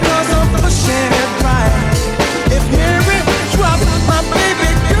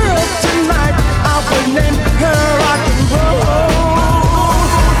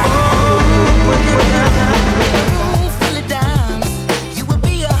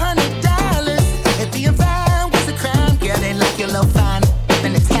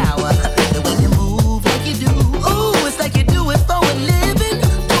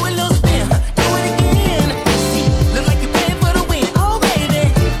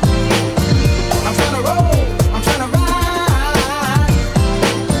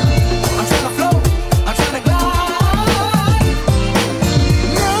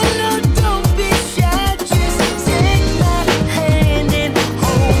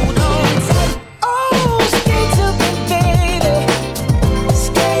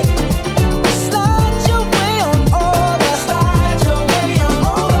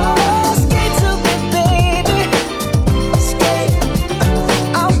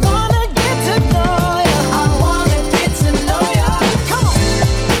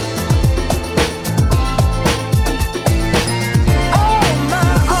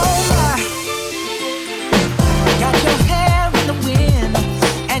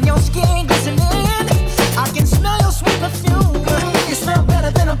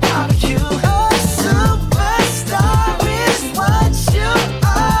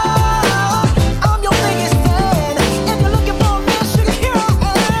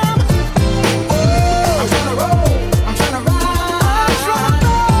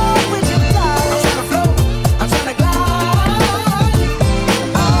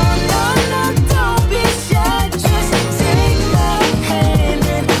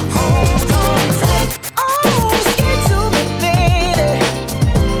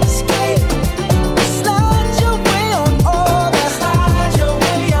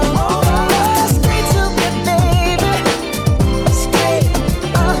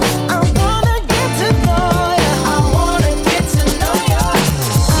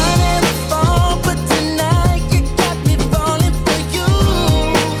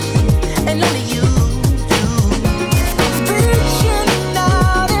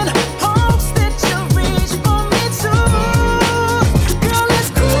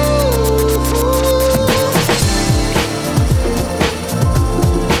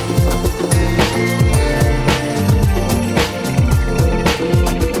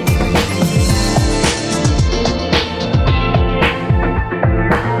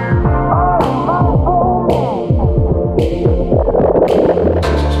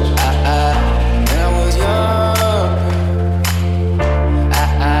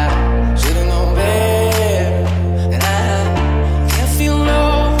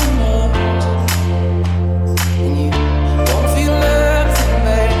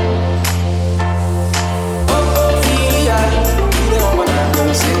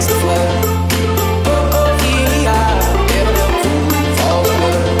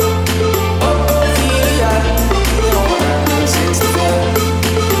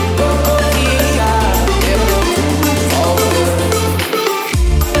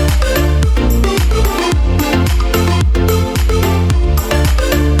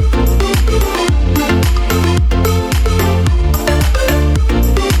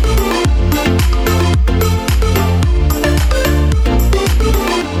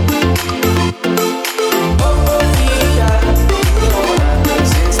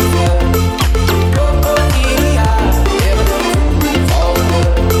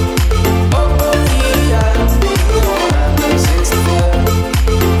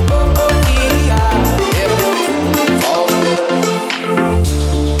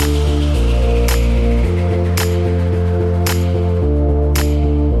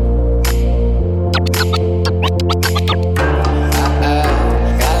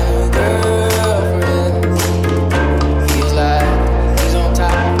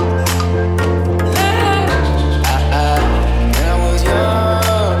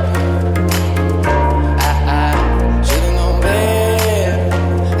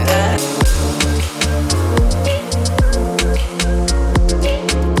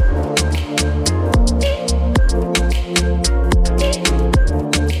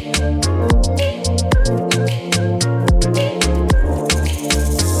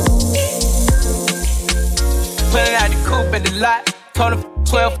Pulling out the coupe at the lot. Told him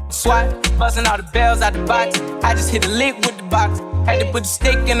 12 SWAT. Busting all the bells out the box. I just hit a lick with the box. Had to put the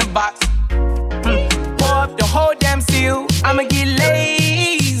stick in the box. Pour up the whole damn seal. I'ma get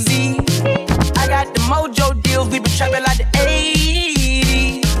lazy. I got the mojo deals. We been trapping like the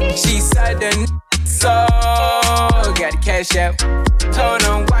 80s. She said the so got the cash out. Told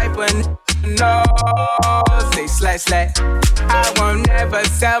him wipe a no. Say slash slash. I won't never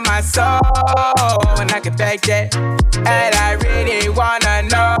sell my soul. And I can back that. And I really wanna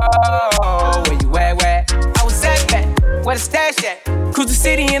know where you at, where? I was at that. Where the stash at? Cruise the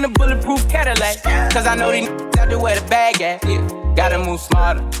city in a bulletproof Cadillac. Cause I know these out there where the bag at. Yeah. Gotta move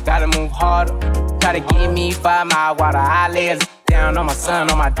smarter, gotta move harder. Try to give me 5 mile water. I lay down on my son,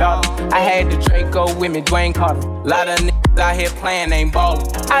 on my daughter. I had the Draco with me, Dwayne Carter. Lot of niggas out here playing, ain't ballin'.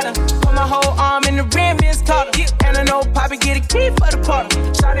 I done put my whole arm in the rim, Vince Carter. And I know Poppy get a key for the party.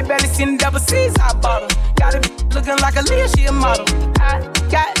 Shawty barely seen the double C's, I bought her. Got it looking like a Leah, she a model. I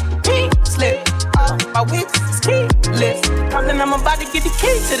got pink slip. My whips is keyless. Something I'm about to get the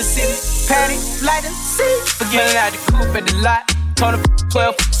key to the city. Patty, lighter, see. Forgetting out the coupe at the lot. Told him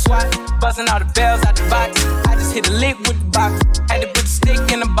 12 SWAT. Busting all the bells out the box. I just hit a lick with the box. Had to put the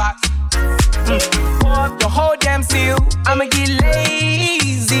stick in the box. Pour up the whole damn seal. I'ma get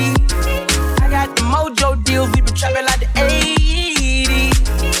lazy. I got the mojo deals. We been trapping like the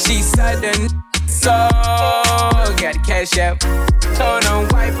 80s. She said the so got the cash out. Told him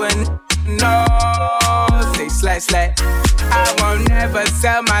wipe a no. Say slash slash. I won't never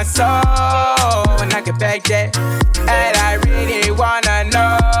sell my soul. And I can back that. And I really wanna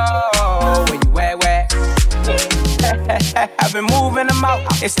know where you at, where? I've been moving them out.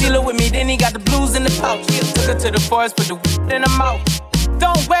 And steal it with me, then he got the blues in the pouch. Took her to the forest, put the in the mouth.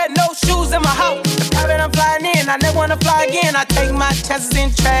 Don't wear no shoes in my house. The private I'm flying in, I never wanna fly again. I take my chances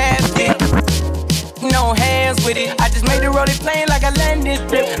in traffic. No hands with it. I just made the rolling plane like a landing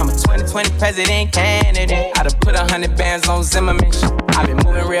strip. I'm a 2020 president candidate. I done put 100 bands on Zimmerman. I been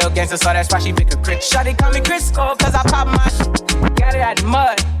moving real gangster, so that's why she pick a crit. Shawty call me Crisco, cause I pop my shit. Got it out the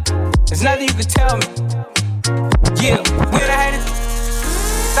mud. There's nothing you can tell me. Yeah, when I had it,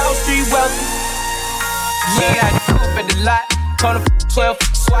 South Street wealthy. Yeah, I had the coupe at the lot. Told him 12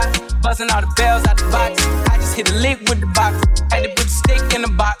 SWAT. Busting all the bells out the box. I just hit a lick with the box. Had to put the stick in the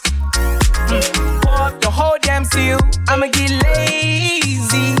box. Pour up the whole damn seal. I'ma get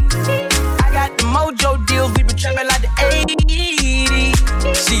lazy. I got the mojo deals. We been trapping like the 80s.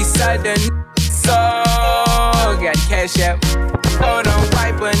 She said the so got the cash out. Hold on,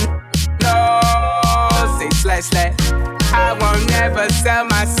 wipe a no. Say slash slash. I won't never sell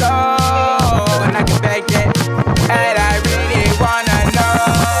my soul. And I can back that. And I really wanna know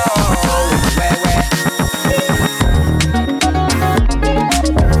where, where?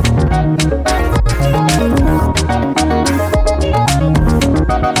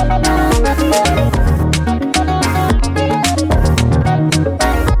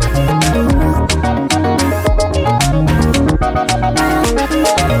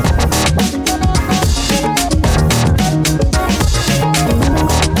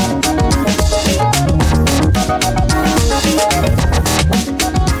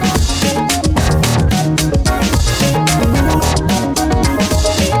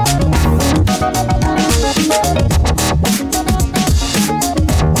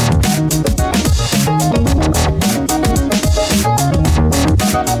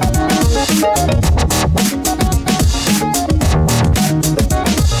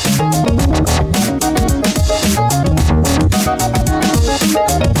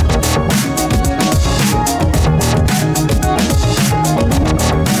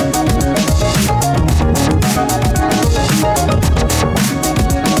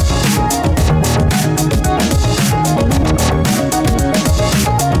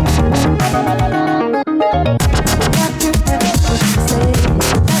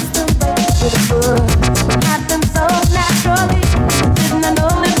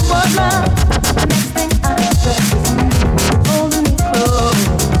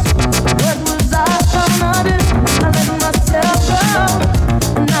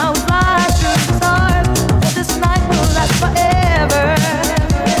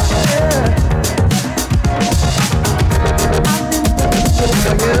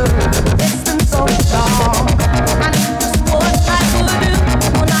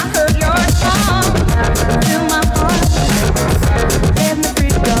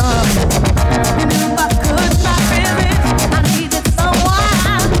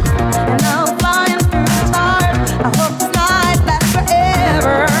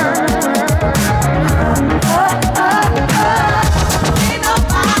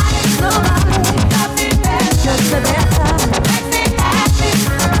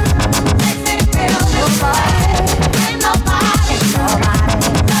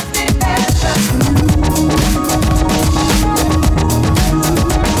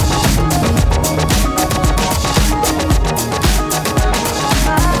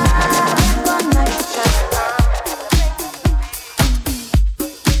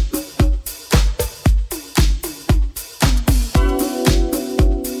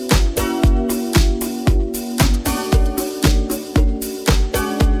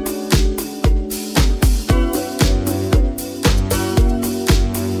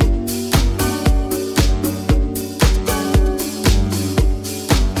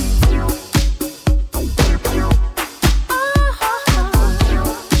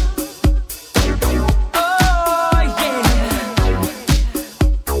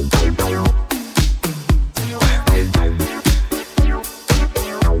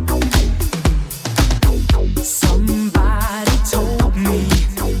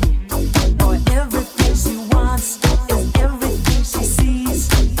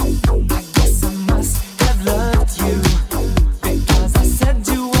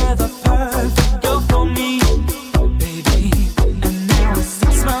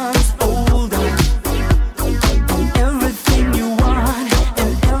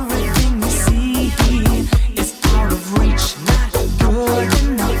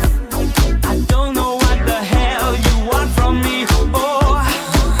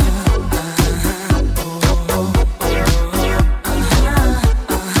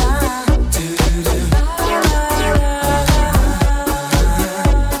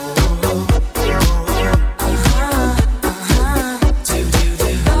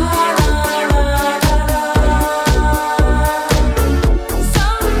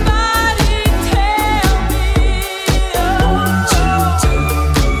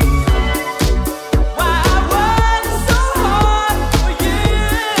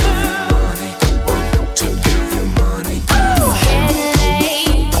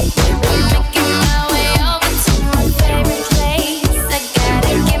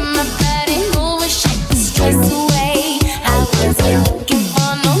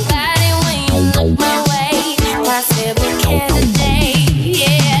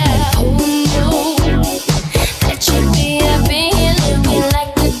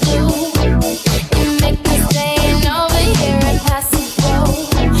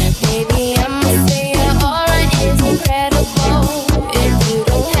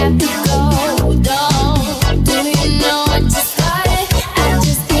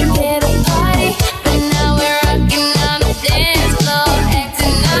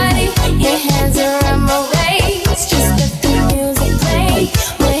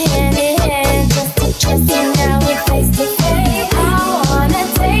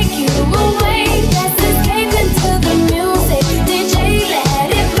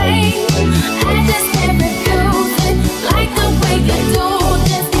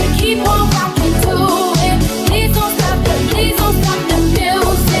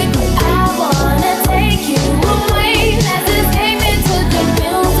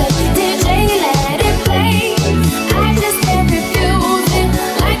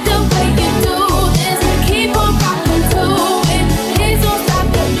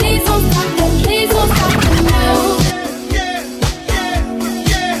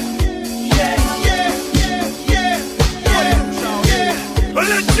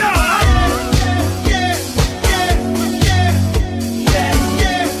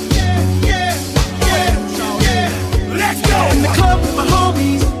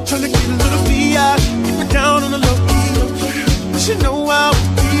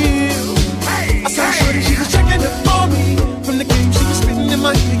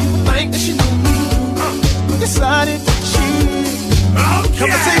 think that she knew me. Decided to cheat.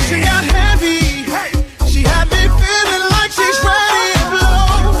 Conversation got heavy. She had me feeling like she's ready to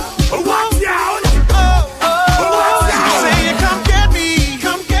blow. Watch out! Saying come get me,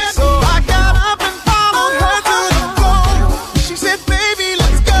 come get me. So I got up and followed her to the floor. She said, baby,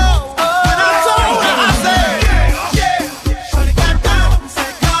 let's go. And I told her, I said, yeah. Shorty got down and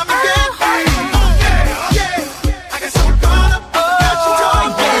said, come and get me. Yeah. I got so caught up, got you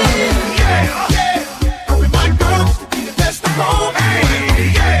talking. Yeah. Hoping my girl used to be the best of all.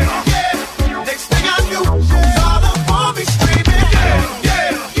 Next thing I knew, she was all up on me screaming.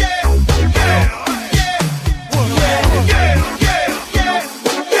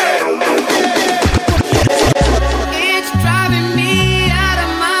 It's driving me out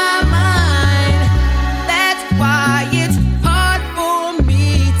of my mind. That's why it's hard for me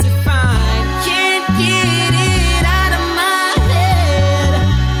to find. Can't get it out of my head.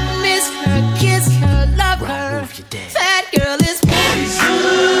 Miss her, kiss her, love her. That girl is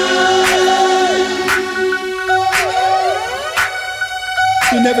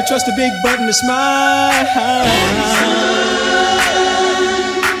You never trust a big button to smile.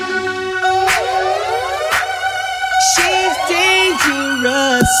 She's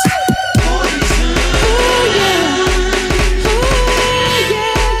dangerous.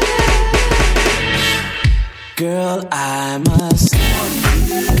 Girl, I must.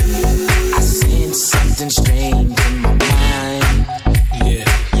 I sense something strange in my mind. Yeah,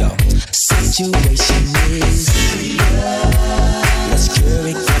 yo. Situation is. Let's cure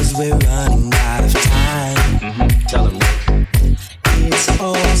it 'cause we're running out of time. Tell them. It's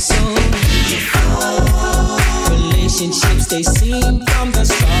also relationships they seem from the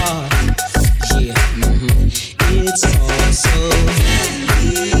start. Yeah, it's also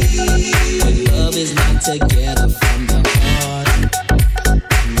when love is not together from the heart.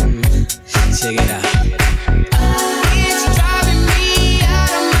 Check it out. It's driving me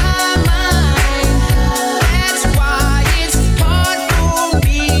out of my mind. That's why it's hard for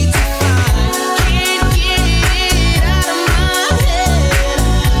me to find. Can't get it out of my head.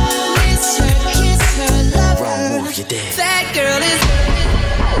 Miss her, kiss her, love her. That girl is.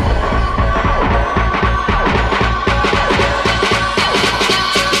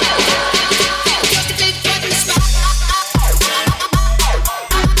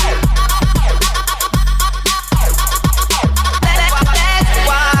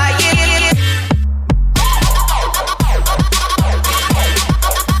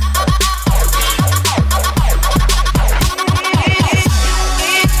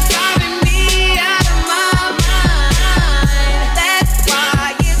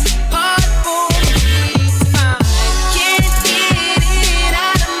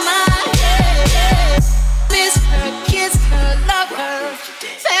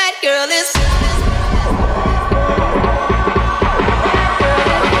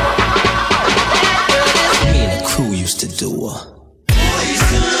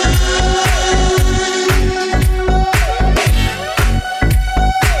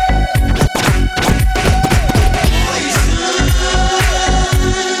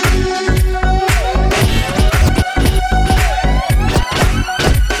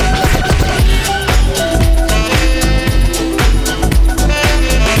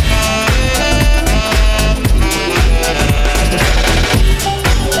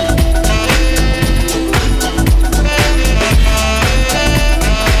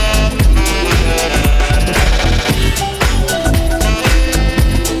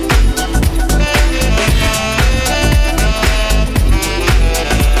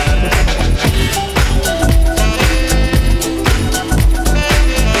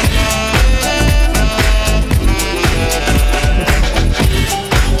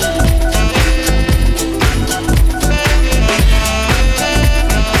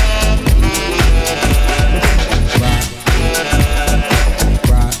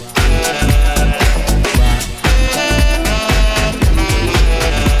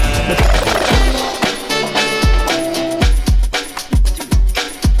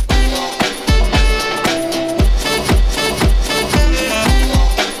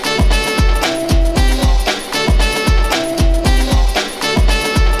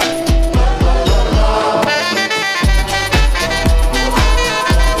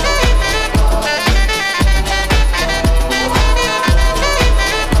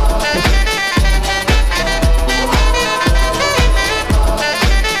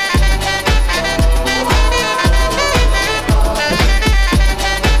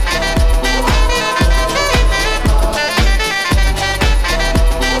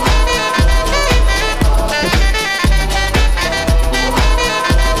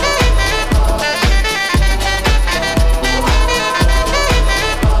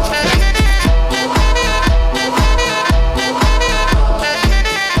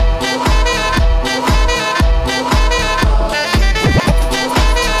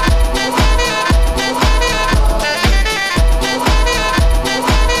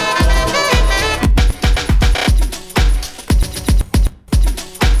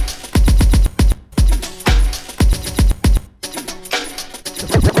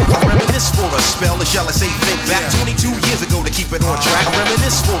 a spell, or shall I say think back 22 years ago to keep it on track. I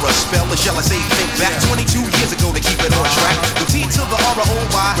reminisce for a spell, or shall I say think back 22 years ago to keep it on track. The T to the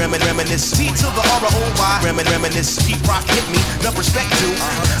R-O-Y, reminisce. T to the R-O-Y, reminisce. Deep rock hit me, enough respect to.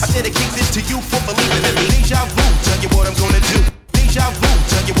 I dedicate this to you for believing in me. Deja vu, tell you what I'm gonna do. Deja vu,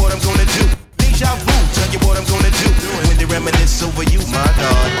 tell you what I'm gonna do. Deja vu, tell you what I'm gonna do. When they reminisce over you, my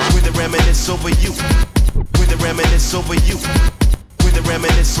God. When they reminisce over you. When they reminisce over you. When they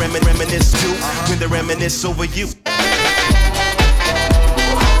reminisce too. When they reminisce over you.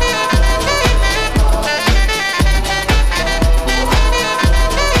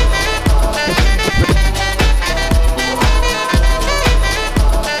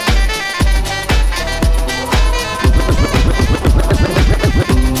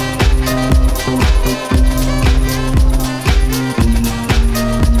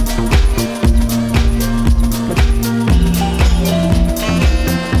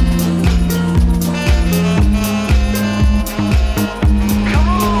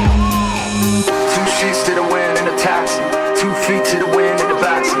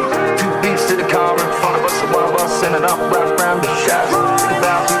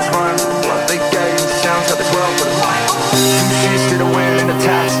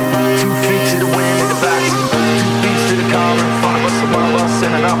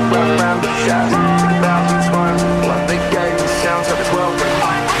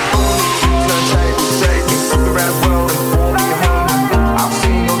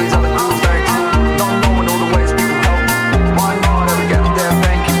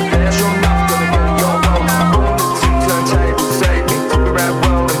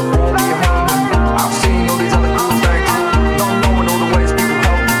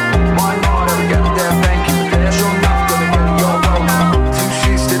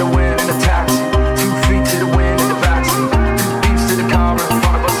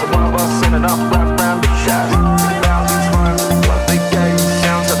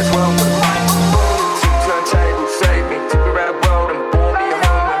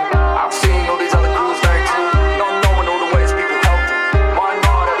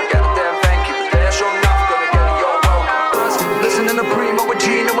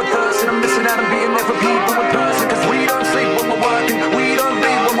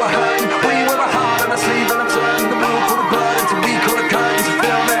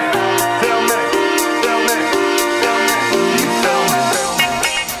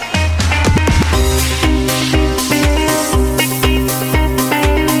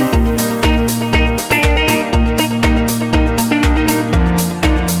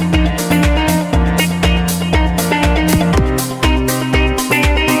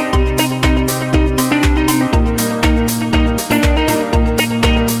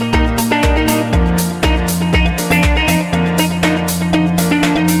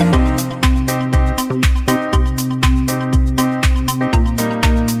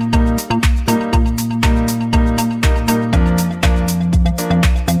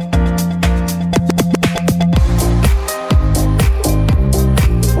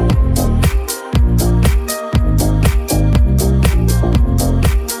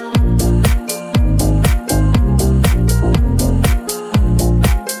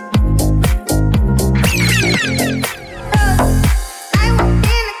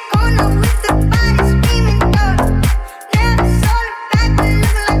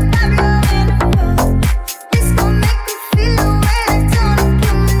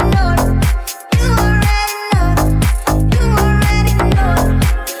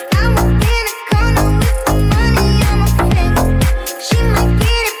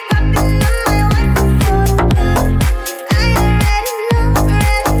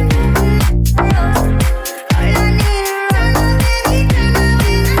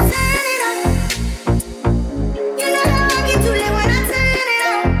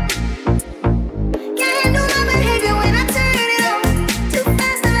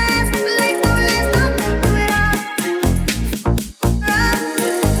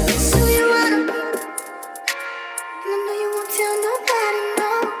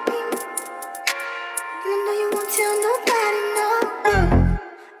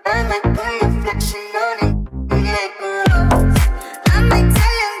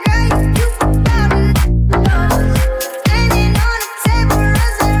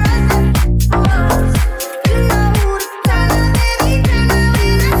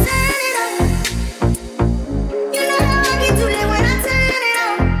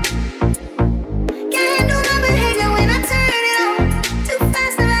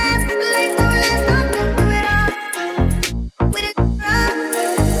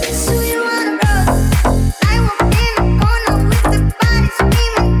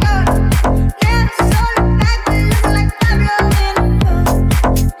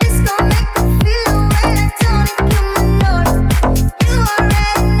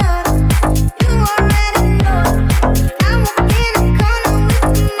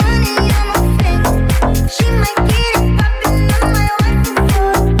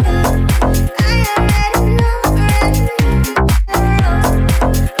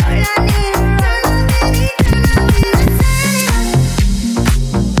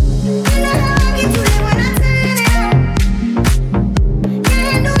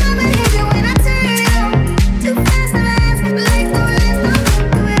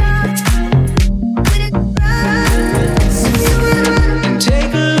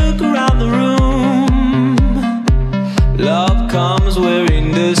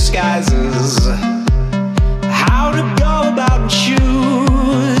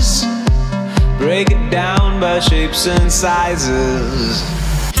 shapes and sizes.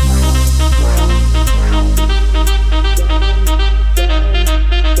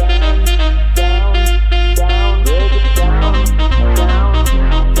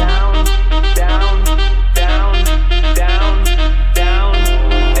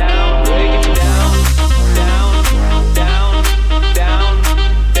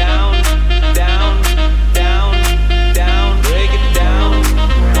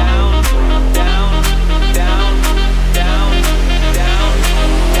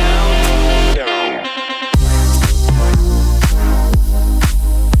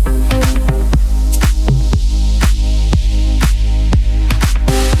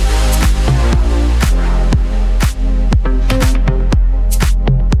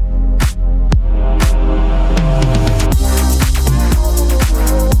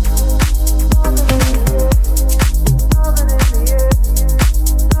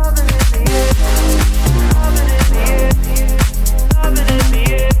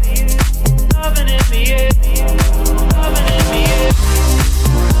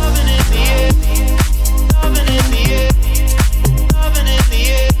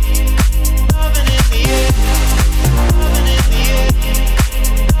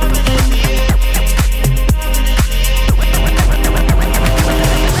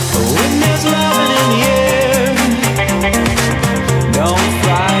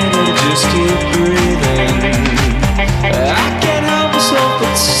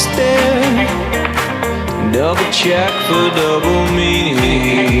 Check for double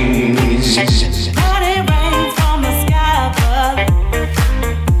meanings. Money rains from the sky above,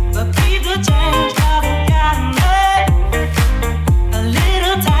 but people change haven't gotten up. A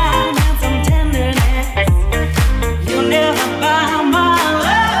little time and some tenderness, you'll never buy my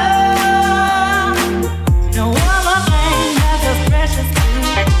love. No other thing that's as precious to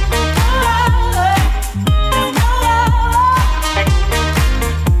me. There's no love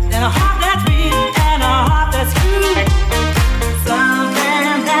than a heart that's beating and a heart that's true.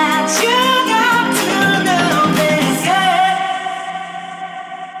 Something that you got to know this, yeah.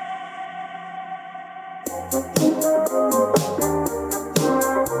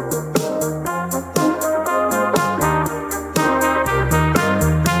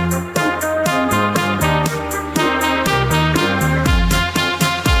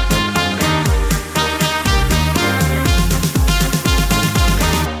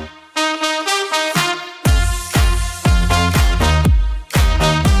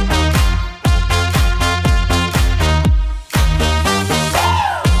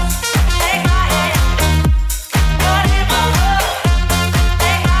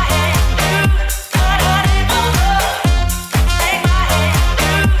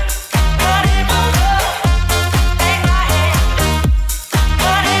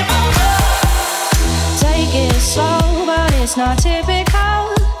 Take it slow, but it's not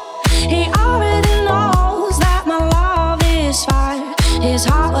typical. He already knows that my love is fire. His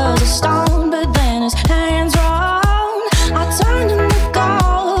heart was a stone, but then his hands were on. I turned him to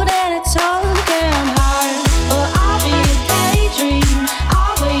gold and it took him higher. But I'll be a daydream,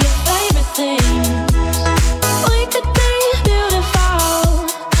 I'll be your favorite thing. We could be beautiful,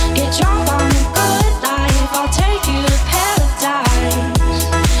 get drunk on the good life. I'll take you to paradise.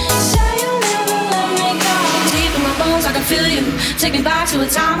 Say you'll never let me go. Deep in my bones, I can feel you. Take me back to a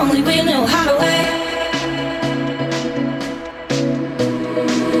time only we knew how to wait.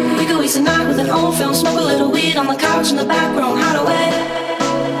 We could waste a night with an old film, smoke a little weed on the couch in the back room, how to wait.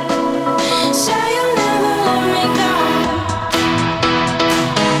 Say you'll never let me go.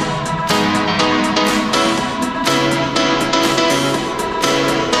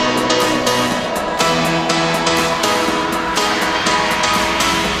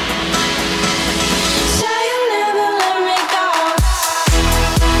 Say you'll never let me go.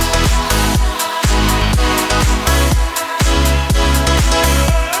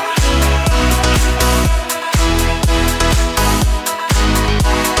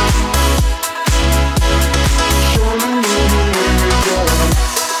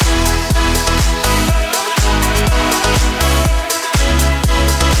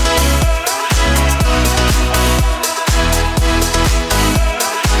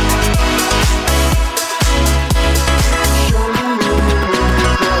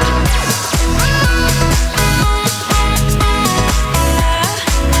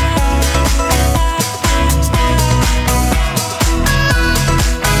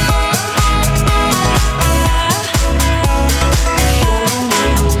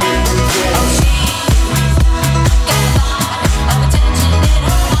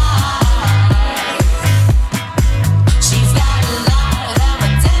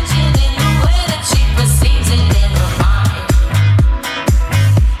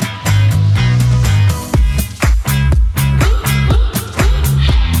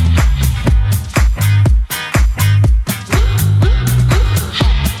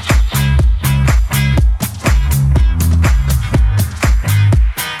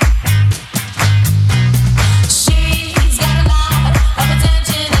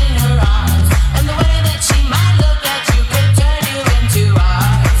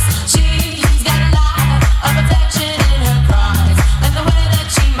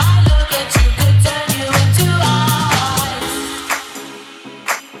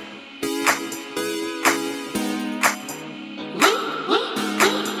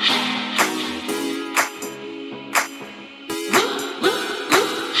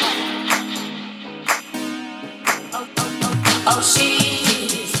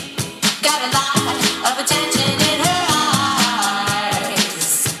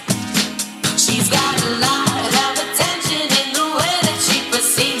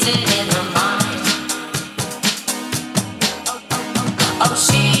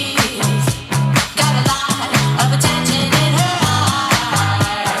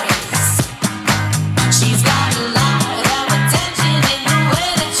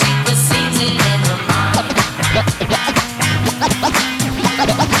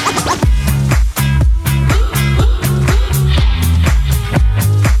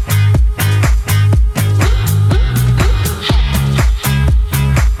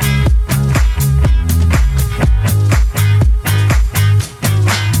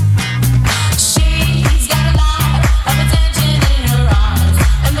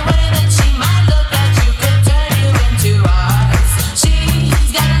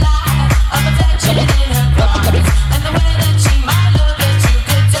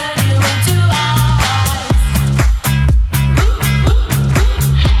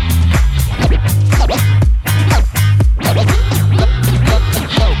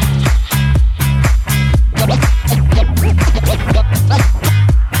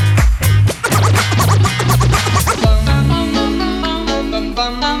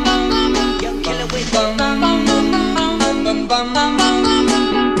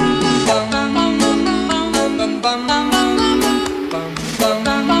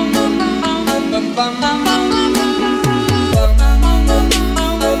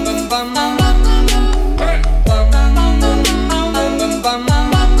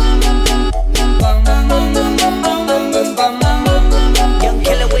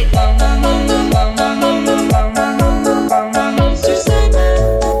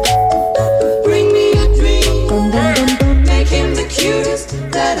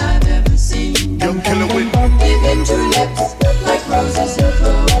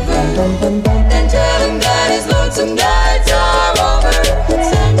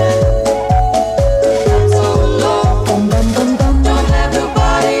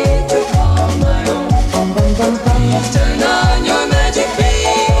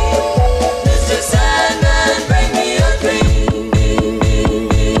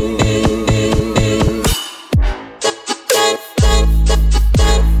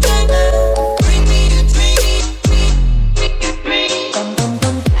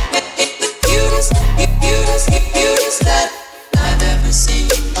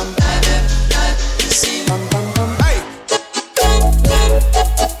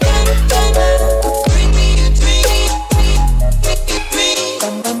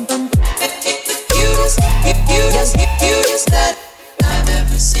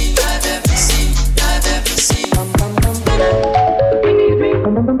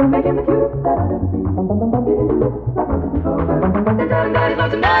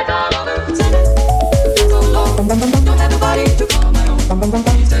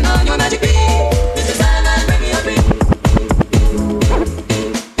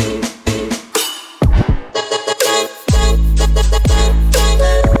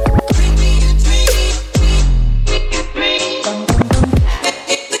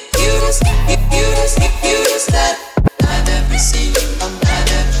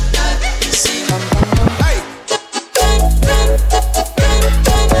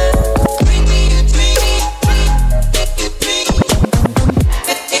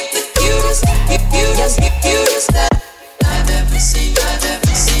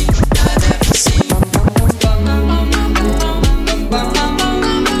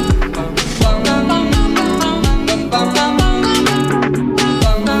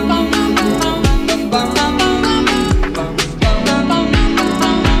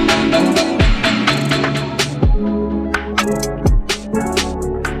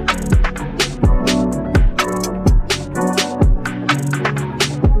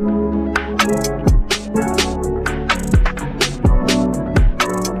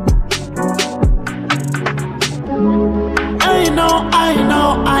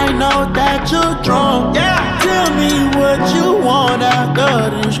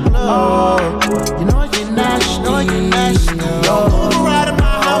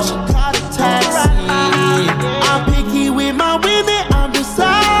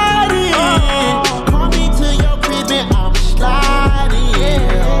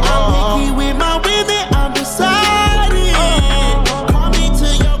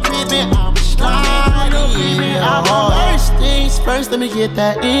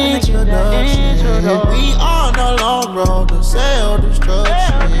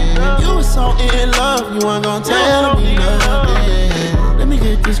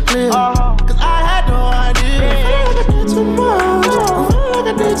 Tomorrow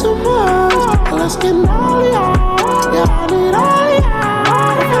let's get naughty, yeah, I need all of y'all.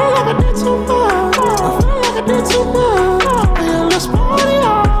 I feel like I did too much, I feel like I did too much. Yeah, let's party,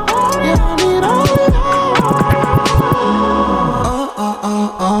 yeah, I need all of y'all.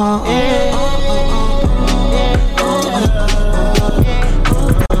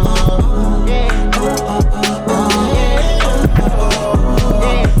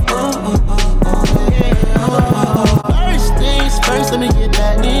 First things first, let me get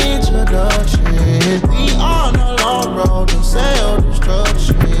that introduction. We on a long road to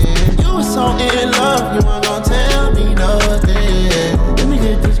self-destruction. You was so in love, you weren't gonna tell me nothing. Let me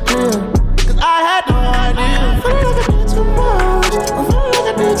get this clear, cause I had no idea. I feel like I did too much, I feel like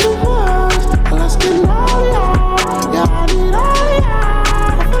I did too much. Let's get naughty, yeah, I need all of y'all.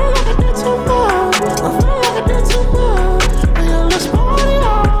 I feel like I did too much, I feel like I did too much. Yeah, let's party,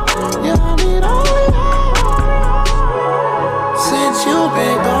 yeah, I need all of y'all. Since you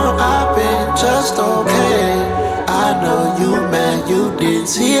been gone, I've been just okay. I know you mad, you didn't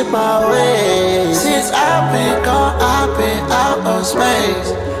see it my way. Since I've been gone, I've been out of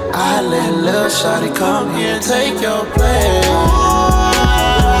space. I let lil' shawty come here and take your place.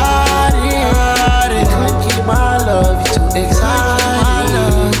 Couldn't keep my love, you too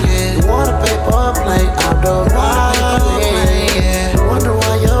excited. You want a paper plate, I'm the right. Wonder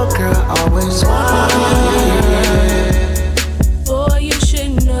why your girl always smiling. Boy, you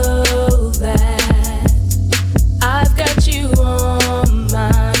should know that I've got you on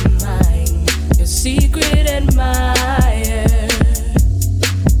my mind, your secret admirer.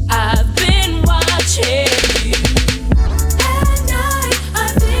 I've been watching you. At night, I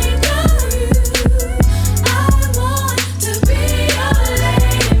think of you. I want to be your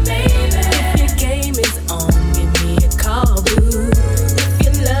lady, baby. If your game is on, give me a call, boo. If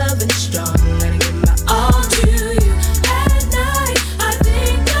you're loving strong, let me give my all to you. At night, I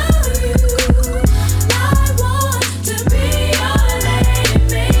think of you. I want to be your lady,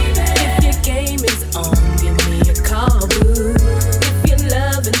 baby. If your game is on, give me a call, boo. If you're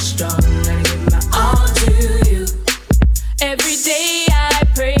loving strong, let me give my all to you. Every day I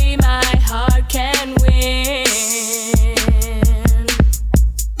pray my heart can win.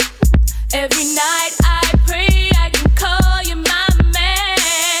 Every night I pray I can call you my man.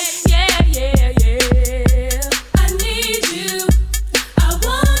 Yeah, yeah, yeah. I need you. I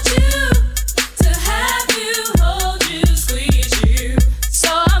want you to have you, hold you, squeeze you. So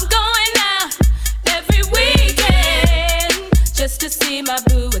I'm going out every weekend just to see my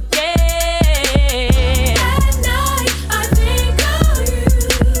boo again. At night I think of you.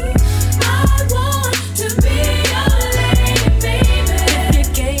 I want to be your lady, baby. If your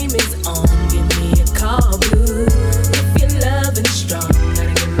game is on, give me a call, boo. If you're loving strong, let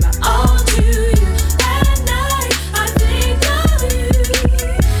me give my all to you. At night I think of you.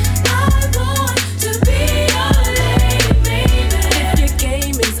 I want to be your lady, baby. If your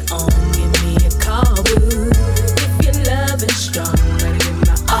game is on, give me a call, boo. If you're loving strong, let me give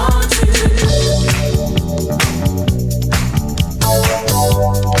my all to you.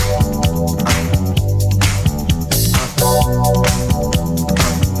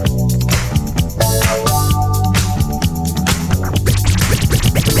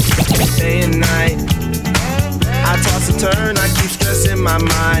 Day and night, I toss and turn, I keep stressing my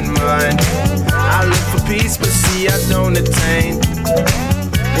mind. I look for peace, but see I don't attain.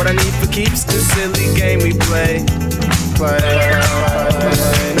 What I need for keeps the silly game we play.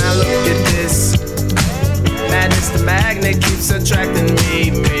 Now look at this, madness, the magnet keeps attracting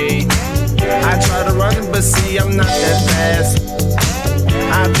me. I try to run, but see I'm not that fast.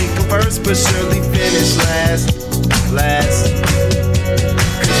 I think I'm first, but surely finish last.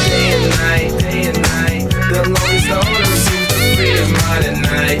 Cause day and night, the lonely stoner seems to free his mind at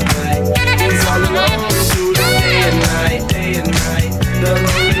night. He's all alone through the day and night. The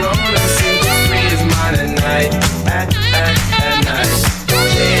lonely loner seems to free his mind at night. At night.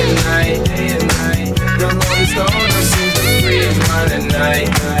 Day and night, the lonely stoner seems to free his mind at night.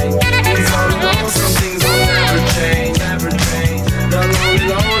 He's all alone, some things will never change. The lonely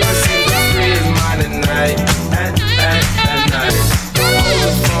loner seems to free his mind at night. At night. On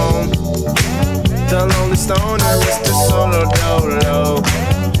the phone, the lonely stoner is the solo dolo.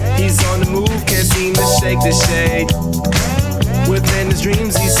 He's on the move, can't seem to shake the shade. Within his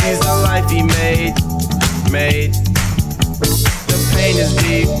dreams, he sees the life he made. The pain is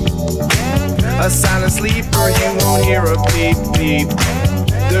deep. A silent sleeper, he won't hear a beep beep.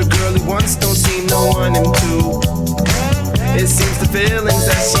 The girl he wants don't seem to want him to. It seems the feelings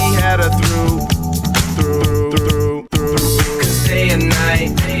that she had her through. Cause day and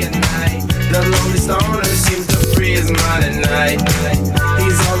night, the lonely stoner seems to free his mind at night.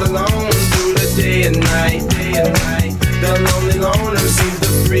 He's all alone through the day and night. The lonely loner seems to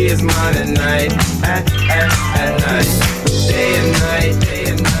free his mind at night. At night. Day and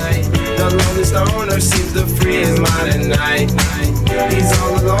night. The lonely stoner seems to free his mind at night. He's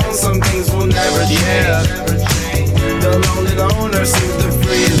all alone, some things will never change. The lonely loner seems to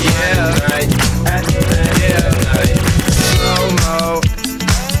free his mind at night. At night. Slow-mo.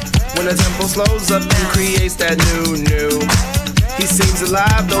 When the tempo slows up and creates that new. He seems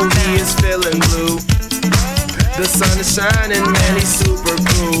alive though he is feeling blue. The sun is shining, man, he's super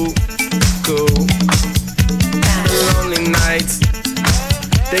cool. The lonely nights,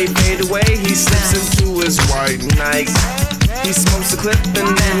 they fade away, he slips into his white nights. He smokes a clip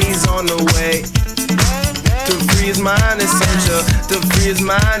and then he's on the way. To free his mind and searcher, to free his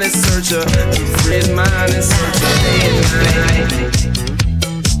mind and searcher, to free his mind and searcher, day and night.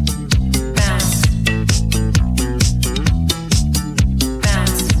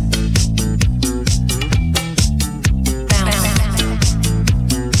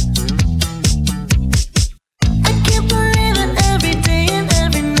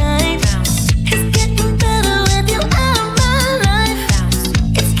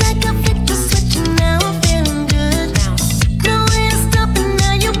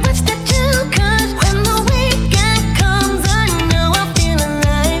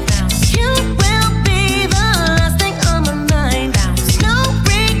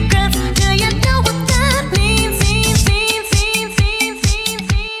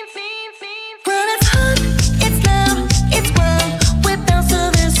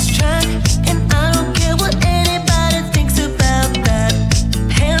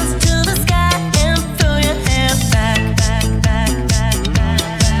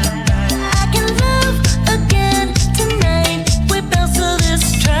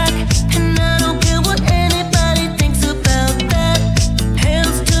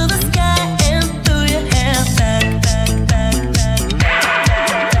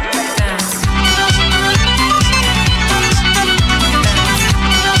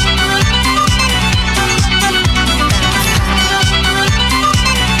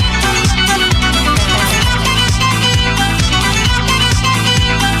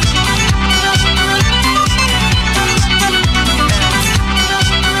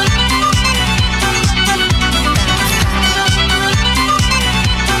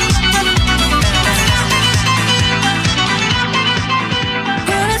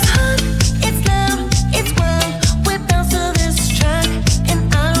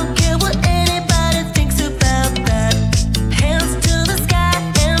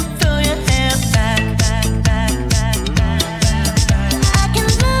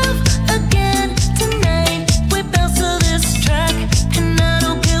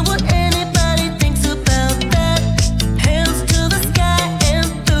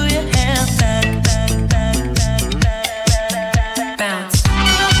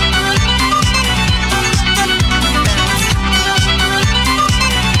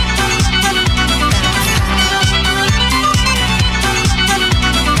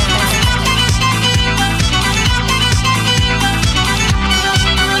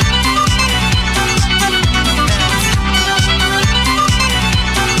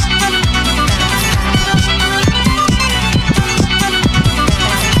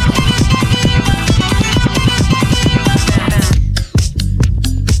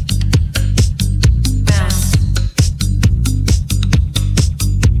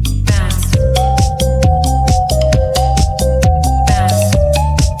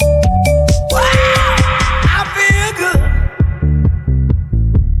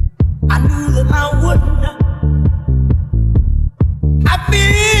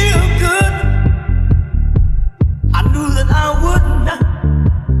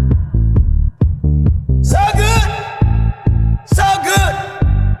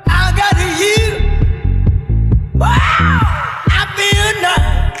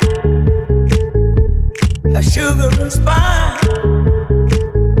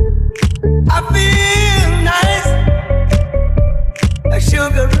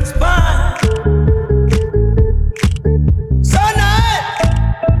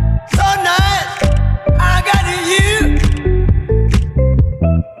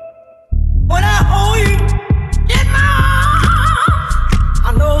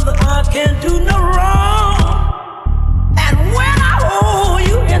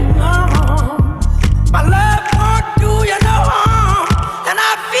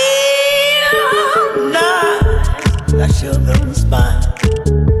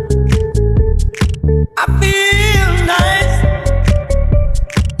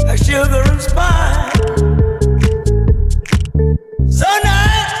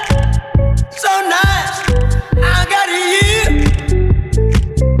 So nice,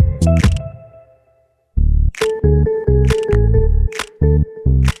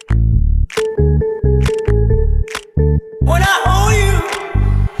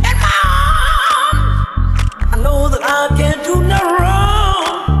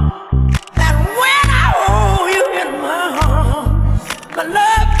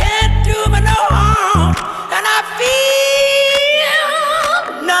 love can't do me no harm, and I feel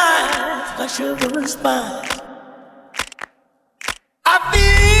nice, like sugar and spice. I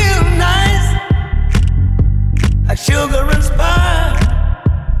feel nice, like sugar and spice.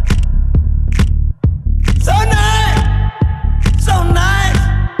 So nice,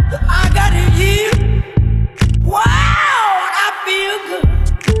 that I got you. Wow, I feel good.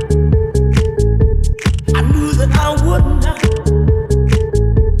 I knew that I would not.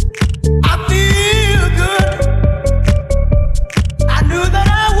 I feel good. I knew that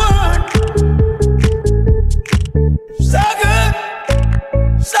I would.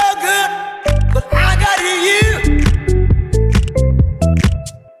 So good, but I got you.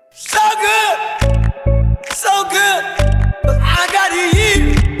 So good, but I got you.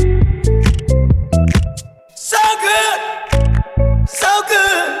 So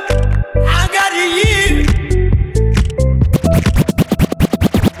good, I got you.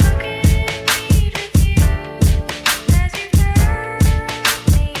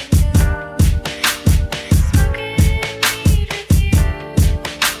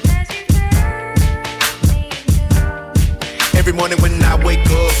 Every morning when I wake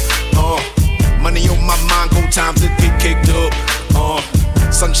up, money on my mind, go time to get kicked up.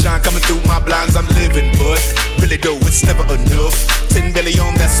 Sunshine coming through my blinds, I'm living, but really though, it's never enough. 10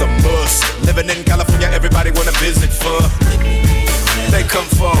 billion, that's a must. Living in California, everybody wanna visit for. They come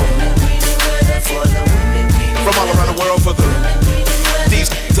from all around the world for the. These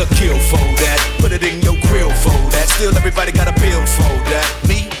to kill for that. Put it in your grill for that. Still everybody got a bill for that.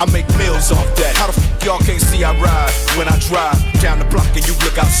 Me, I make meals off that. How the f y'all can't see I ride when I drive down the block and you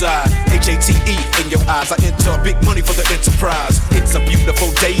look outside? HATE in your eyes. I enter big money for the enterprise. It's a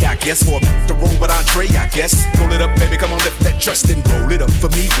beautiful day, I guess, for the roll with Andre, I guess. Roll it up, baby, come on, lift that trust and roll it up for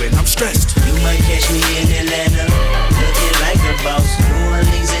me when I'm stressed. You might catch me in Atlanta, looking like a boss. New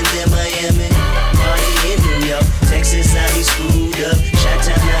Orleans and then Miami, party in New York. Texas, I be screwed up.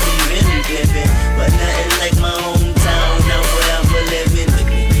 Chi-town, I be really pimpin', but nothing like my hometown. Now forever living.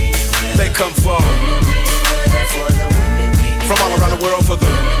 They come from all around the world for the.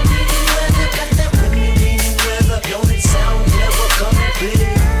 Don't it sound never coming big?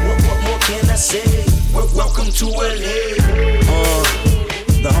 What more can I say? Welcome to LA.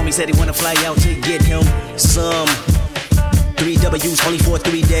 The homie said he wanna fly out to get him some 3 W's only for a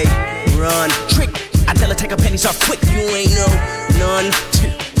 3-day run. Trick, I tell her take her pennies off quick. You ain't know none.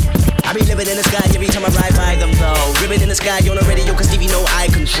 I be living in the sky every time I ride by them though. Ribbon in the sky on the radio cause Stevie know I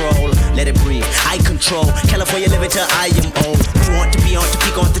control. Let it breathe, I control. California living till I am old. You want to be on to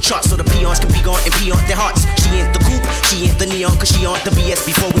peak on the charts so the peons can be gone and pee on their hearts. She ain't the coupe, she ain't the neon cause she on the BS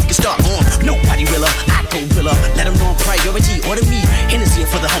before we can start on. Nobody realer, I go realer. Let them know I'm priority, order me. Hennessy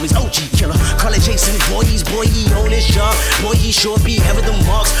for the homies, OG killer. Call it Jason, boy he on his job. Boy he sure be having the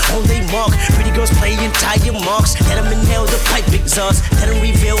marks on they mark. Pretty girls playing tire marks. Let them inhale the pipe exhaust. Let them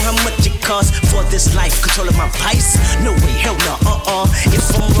reveal how much it costs for this life, controlling my vice. No way, hell no, If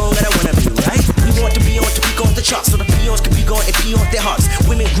I'm wrong, I don't wanna be right. We want to be on to peak on the charts, so the peons can be gone and pee on their hearts.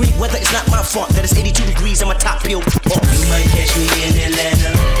 Women Greek weather, it's not my fault that it's 82 degrees and my top peel off. You might catch me in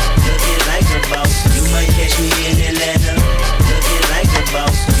Atlanta, looking like a boss. You might catch me in Atlanta, looking like a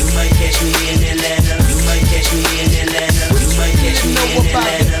boss. You might catch me in Atlanta. You might catch me in Atlanta. You might catch me in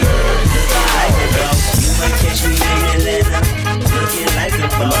Atlanta, looking like a boss. You might catch me in Atlanta, looking like a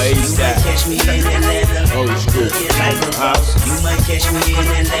boss. You might catch me in Atlanta, looking like a boss. You might catch me in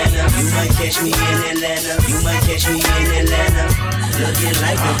Atlanta. You might catch me in Atlanta. You might catch me in Atlanta, looking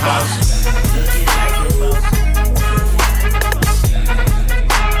like a boss. Looking like a boss.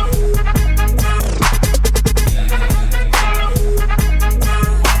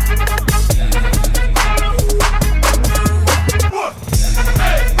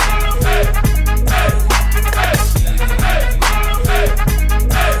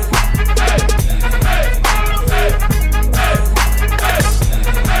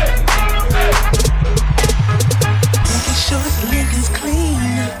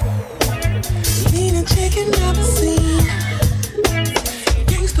 Chicken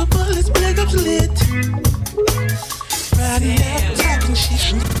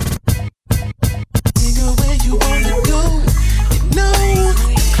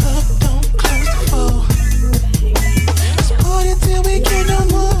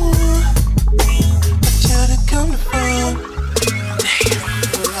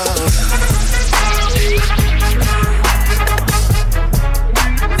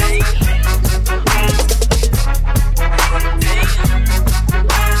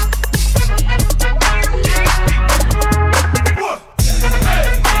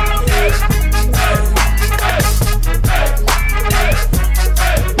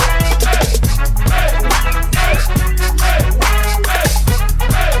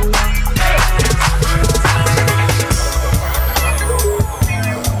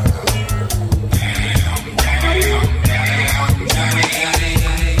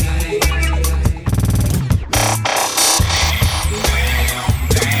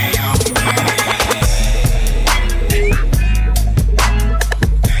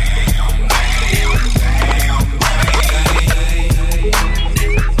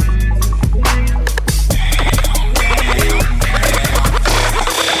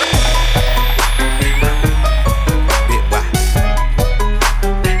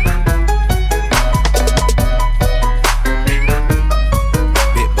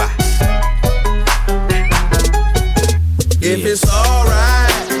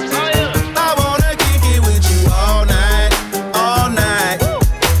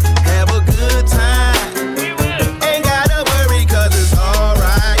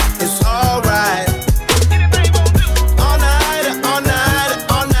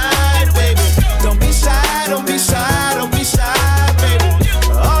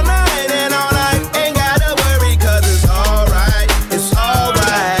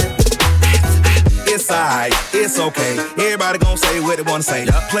alright, it's okay. Everybody gon' say what they wanna say.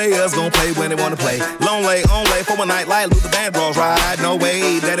 Players gon' play when they wanna play. Long lay, on lay for a night like Luther Vandross ride. No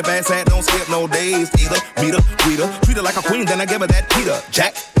way, daddy bad hat don't skip no days. Either meet her, greet her, treat her like a queen, then I give her that Peter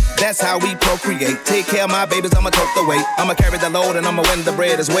Jack. That's how we procreate. Take care of my babies, I'ma tote the weight. I'ma carry the load and I'ma win the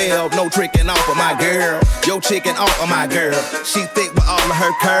bread as well. No tricking off of my girl. Yo chicken off of my girl. She thick with all of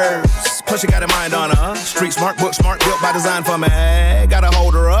her curves. Plus she got a mind on her. Street smart, book smart, built by design for me. Gotta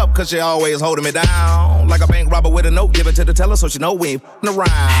hold her up, cause she always holding me down. Like a bank robber with a note, give it to the teller so she know we ain't f***ing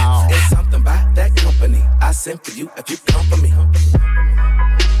around. It's something about that company I sent for you if you come for me.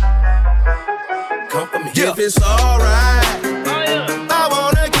 Come for me. If it's alright, I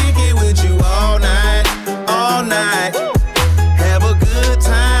wanna kick it with you all night, all night. Have a good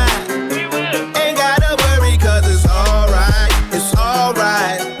time. Ain't gotta worry cause it's alright, it's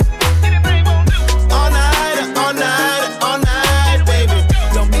alright. All night, all night, all night, baby.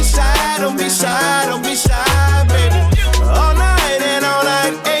 Don't be shy, don't be shy, don't be shy, baby. All night and all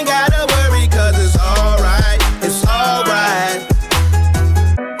night, ain't gotta worry cause it's alright, it's alright.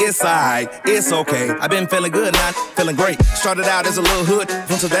 It's alright, it's okay. I've been feeling good, not feeling great. Started out as a little hood,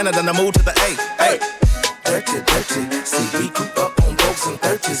 from Savannah, then I moved to the A. Hey, dirty, dirty. See, we grew up on books and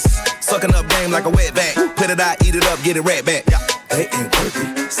 30s. Sucking up game like a wet back. Put it out, eat it up, get it right back. Yeah. They ain't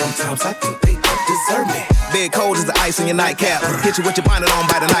worthy. Sometimes I think they don't deserve me. Big cold as the ice in your nightcap. Hit you with your bonnet on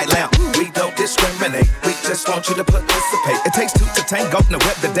by the night lamp. We don't discriminate. We just want you to participate. It takes two to tango. Now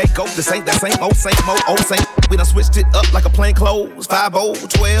rep the day go. This ain't that same old, old same. We done switched it up like a plain clothes. 5-0,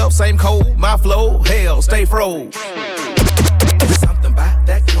 12, same code. My flow, hell, stay froze. There's something about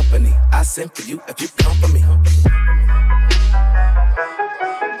that company I sent for you if you come for me.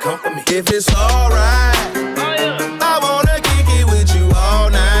 Come for me. If it's alright, I wanna kick it with you all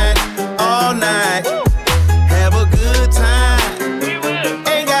night, all night. Have a good time.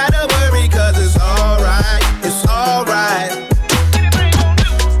 Ain't gotta worry cause it's alright, it's alright.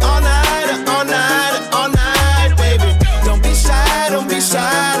 All night, all night, all night, baby. Don't be shy, don't be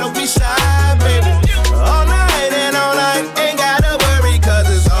shy, don't be shy, baby. All night and all night, ain't gotta worry cause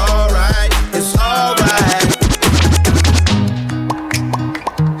it's alright, it's alright.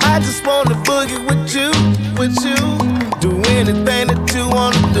 I just wanna boogie with you.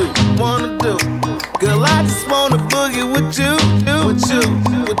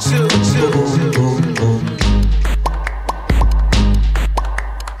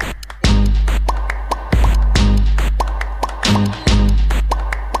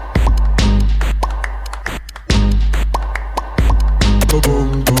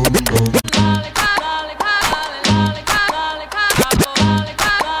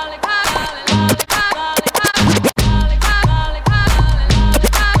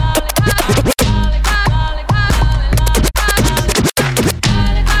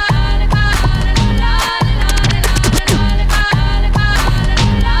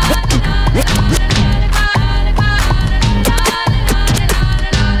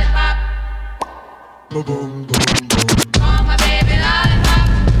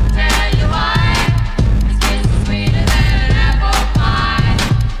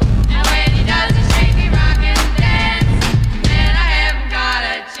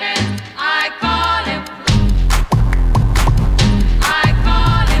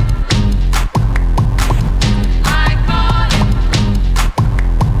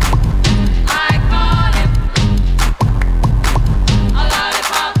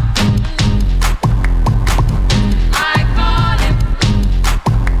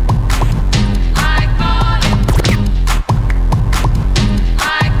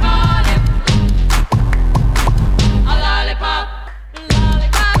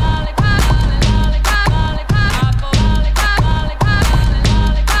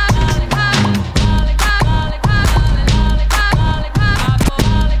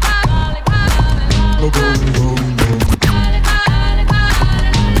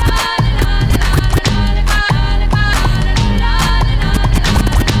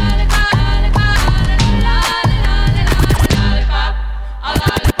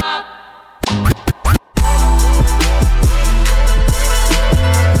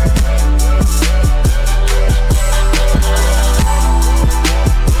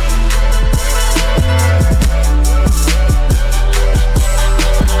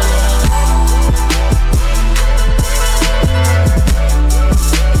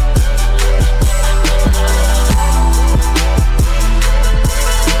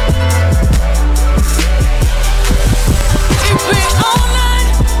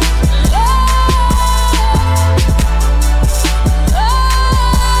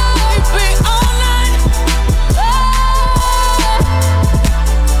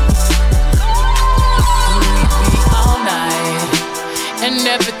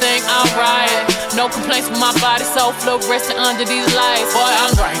 complaints with my body, so fluorescent under these lights. Boy,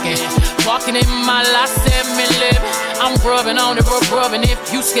 I'm drinking. Walking in my last 7-Eleven. I'm grubbing on it, rubbing. If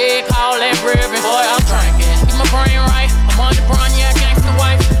you scared, call that ribbon. Boy, I'm drinking. Get my brain right. I'm on the brown, yeah, gangsta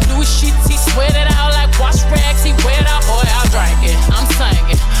wife. Louis sheets, he sweat it out like wash rags. He wet out. Boy, I'm drinking. I'm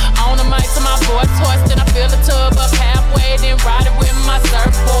singing. On the mic to my boy toys, then I fill the tub up halfway, then ride it with my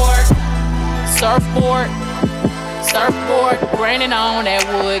surfboard. Surfboard, graining on that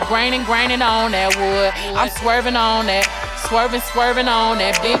wood, graining on that wood. I'm swerving on that, swerving on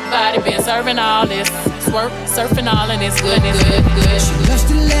that big body. Been serving all this, surfing all of this good. She loves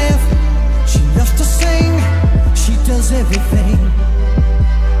to laugh, she loves to sing, she does everything.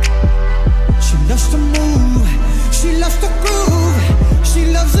 She loves to move, she loves to groove, she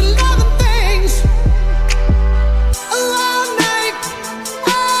loves a lot of things. All night,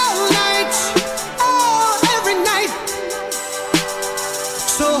 every night.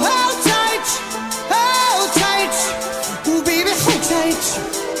 So hold tight, ooh baby, hold tight.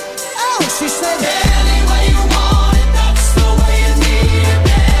 Oh, she said, any way you want it, that's the way you need it.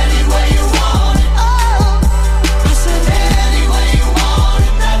 Any way you want it. Oh, I said, any way you want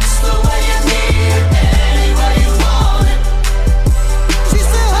it, that's the way you need it. Any way you want it. She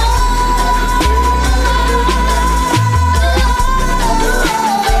said,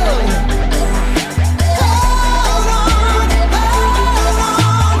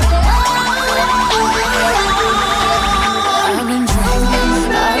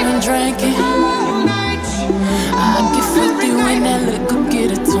 I've been drinking. I get filthy when that liquor get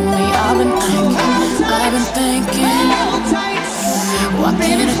it to me. I've been thinking. Why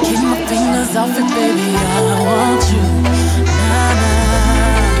can't I keep my fingers off it, baby? I want you. Nah.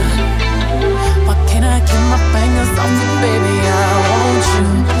 Why can't I keep my fingers off it, baby? I want you.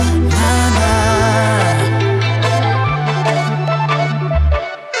 Nah.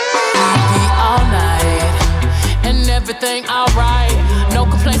 Be all night and everything alright. No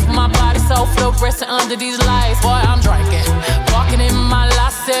complaints with my body, so fluorescent under these lights. Boy, I'm drinking. Walking in my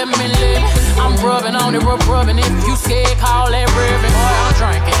last 7-Eleven. I'm rubbing on it, rubbing. If you scared, call that ribbon. Boy, I'm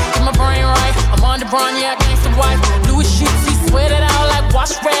drinking. Get my brain right. I'm on the brown, yeah, gangsta wife. Louis sheets, he sweat it out like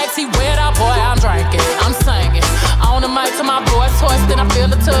wash rags. He wet out. Boy, I'm drinking. I'm singing. On the mic to my boy toys, then I fill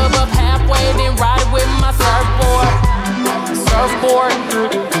the tub up halfway, then ride it with my surfboard.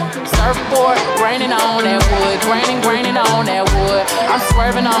 Surfboard, graining on that wood, graining on that wood. I'm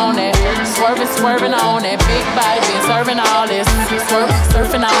swerving on that, swerving on that big body. Been serving all this,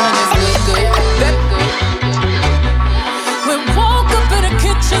 surfing all of this good. We woke up in the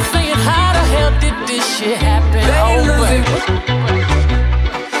kitchen saying, how the hell did this shit happen?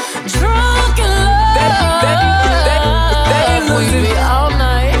 Drunk in love, we be all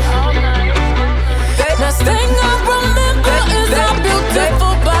night. Last thing I remember is our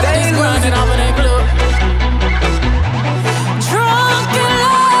beautiful bodies grinding off in that club. Drunk in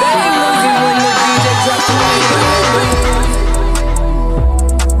love. They lose it when the DJ drops the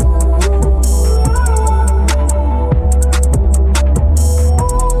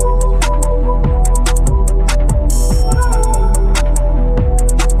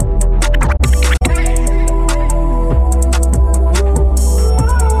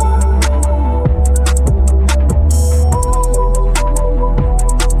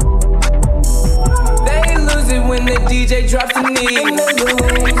DJ drops the knee. They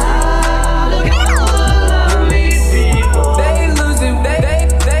lose it.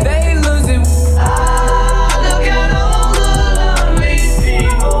 They lose it. Look at all the lonely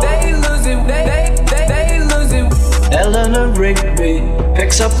people. They lose it. They lose it. Eleanor Rigby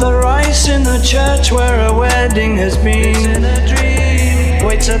picks up the rice in the church where a wedding has been.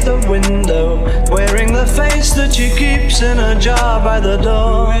 Waits at the window, wearing the face that she keeps in a jar by the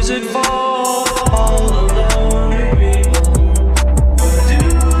door. Who is it for? All the lonely people. Where do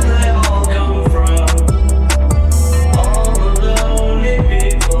they all come from? All the lonely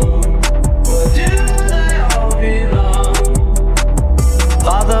people. Where do they all belong?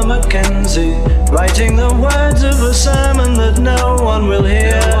 Father Mackenzie, writing the words of a sermon that no one will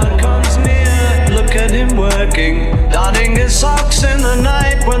hear. No one comes near. Look at him working, darning his socks in the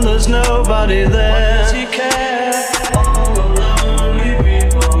night when there's nobody there. Why does he care? All the lonely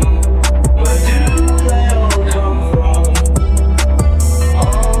people. Where do they all come from?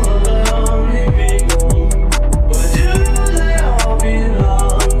 All the lonely people. Where do they all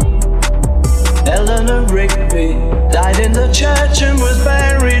belong? Eleanor Rigby died in the church and was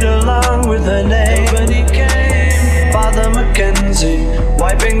buried along with her name. Nobody came. Father Mackenzie,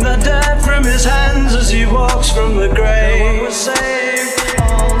 wiping the dirt from his hands as he walks from the grave. No one was saved.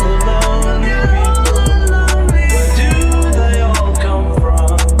 All the lonely people. Where do they all come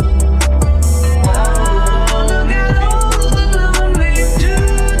from? All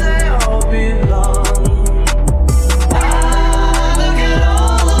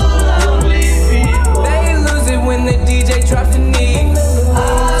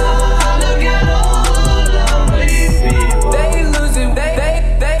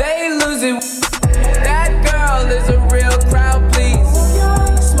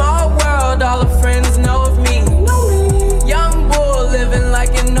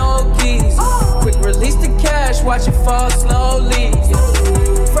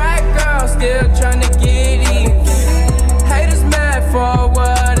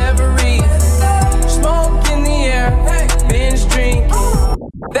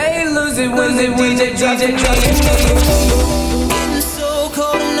it when the DJ drops it. Getting so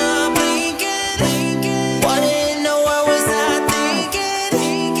cold and I'm blinking. Why didn't know what was I thinking?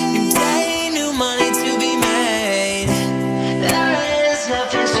 You pay new money to be made. There's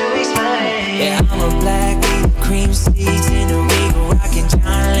nothing to explain. Yeah, I'm a black with cream seats in a Regal, rocking John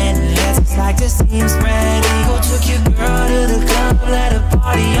Lennon. It's like the seam spread eagle. Took your girl to the club, let her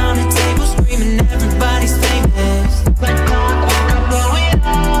party on the table, screaming everybody's famous. Let the clock walk up, blow it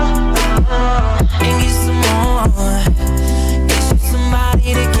all, and get some more. Get you somebody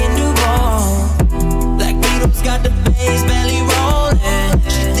that can do both. Black Beatles got the bass belly rolling.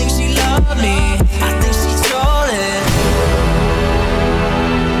 She thinks she love me, I think she's trolling.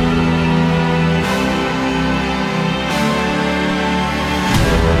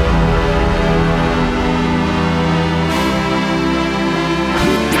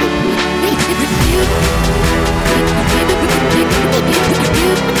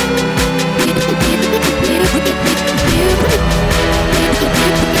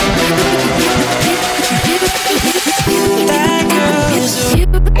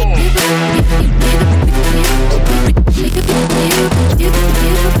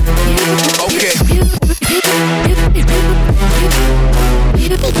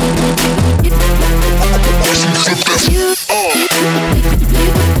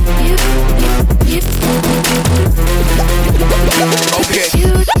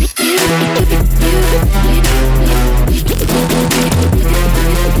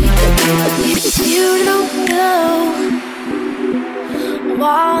 You don't know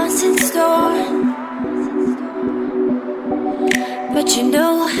what's in store, but you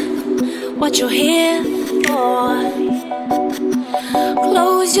know what you're here for.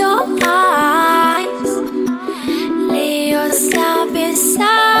 Close your eyes, lay yourself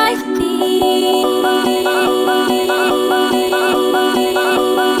beside me.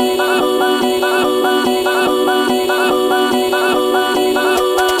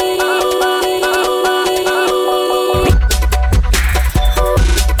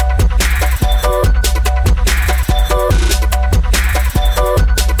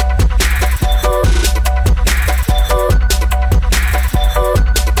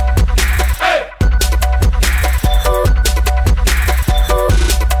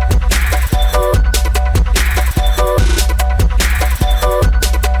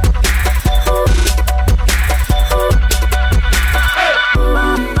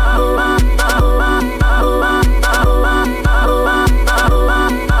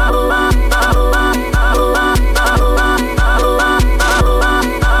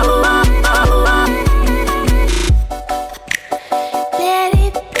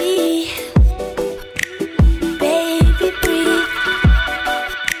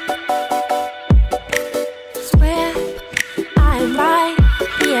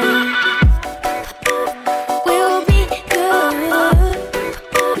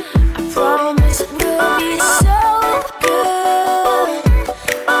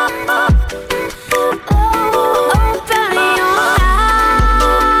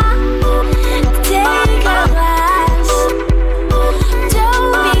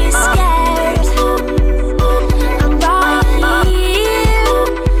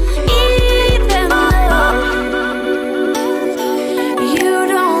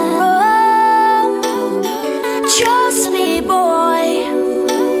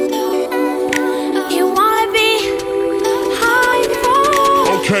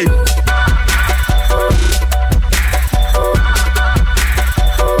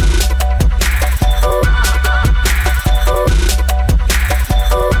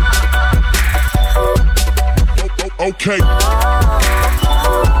 Okay.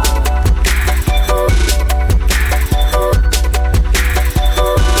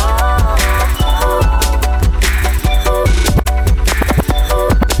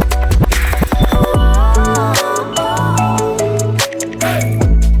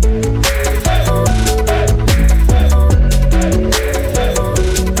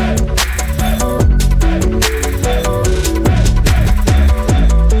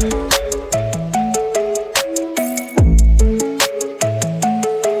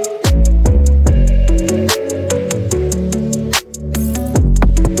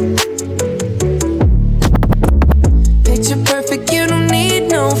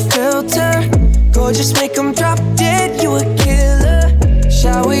 Just make them drop dead, you a killer.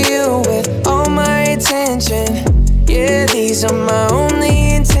 Shower you with all my attention. Yeah, these are my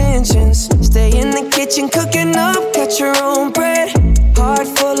only intentions. Stay in the kitchen cooking up, got your own bread. Heart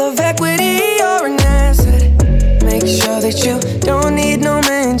full of equity, you're an asset. Make sure that you don't need no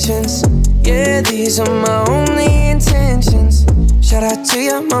mentions. Yeah, these are my only intentions. Shout out to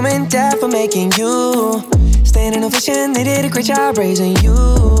your mom and dad for making you. Staying ovation, they did a great job raising you.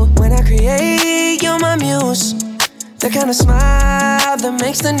 When I create, you're my muse. The kind of smile that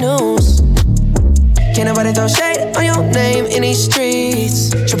makes the news. Can't nobody throw shade on your name in these streets.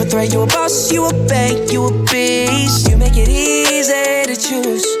 Triple threat, you a boss, you a bank, you a beast. You make it easy to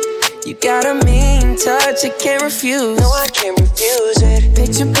choose. You got a mean touch, I can't refuse. No, I can't refuse it.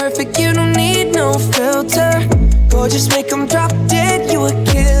 Picture perfect, you don't need no filter. Gorgeous, make them drop dead, you a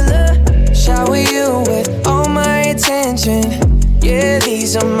killer. Shower you with all my attention. Yeah,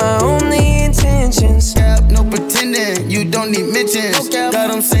 these are my only intentions. No pretending, you don't need mentions.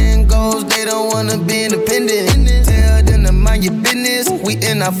 Got them saying goals, they don't wanna be independent. Tell them to mind your business, we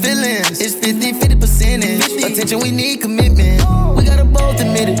in our feelings. It's 50% percentage. Attention, we need commitment. We gotta both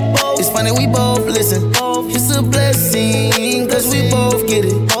admit it. It's funny, we both listen. It's a blessing, cause we both get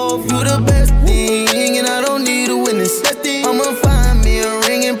it. You the best thing, and I don't need a witness. I'ma find me a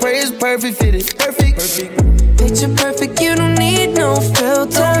ring and pray it's perfect fitted. Perfect. Picture perfect, you don't need no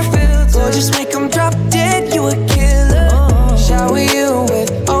filter. Gorgeous, make them drop dead, you a killer. Shower you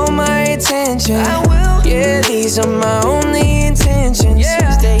with all my attention. I will. Yeah, these are my only intentions.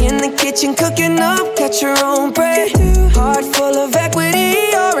 Stay in the kitchen cooking up, cut your own bread. Heart full of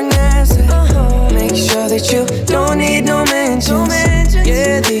equity, you're an asset. Make sure that you don't need no mentions.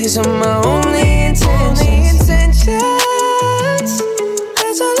 Yeah, these are my only intentions.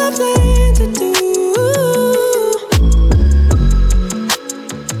 That's all I plan to do.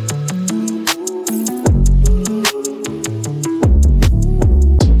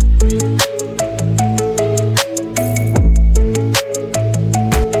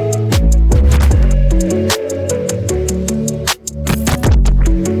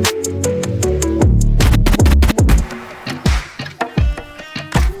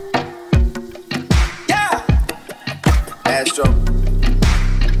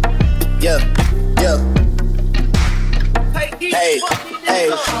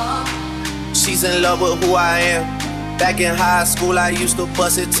 She's in love with who I am. Back in high school, I used to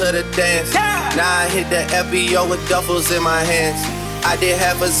bust it to the dance. Now I hit the FBO with duffels in my hands. I did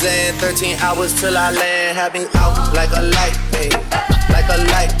half a Zan, 13 hours till I land. Had me out like a light, ay, like a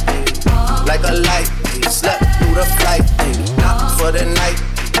light, ay, like a light. Ay. Slept through the flight, ay, not for the night.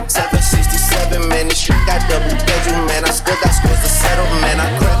 767, man, this shit got double bedroom, man. I still got scores to settle, man. I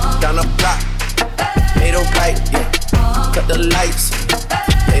crept down the block, made a right, yeah. Cut the lights,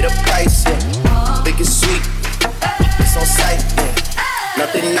 pay the price, yeah. Big and sweet, it's on sight, yeah.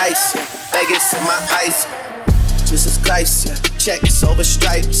 Nothing nice, yeah. Vegas in my ice, Jesus Christ, yeah. Checks over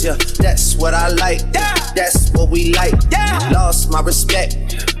stripes, yeah. That's what I like, yeah. That's what we like, yeah. Lost my respect,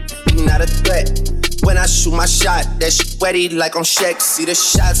 you not a threat. When I shoot my shot, that shit wetty like on Shaq. See the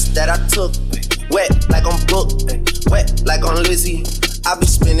shots that I took, wet like on Book, wet like on Lizzie. I be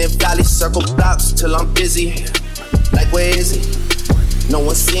spinning valley circle blocks till I'm busy. Like where is he? No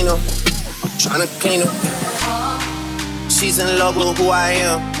one seen him. I'm tryna clean him. She's in love with who I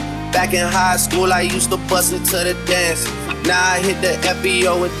am. Back in high school, I used to bust it to the dance. Now I hit the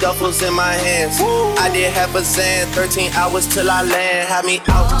FBO with duffels in my hands. I did half a Zan, 13 hours till I land. Had me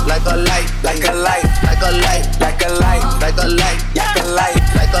out like a light, like a light, like a light, like a light, like a light, like a light,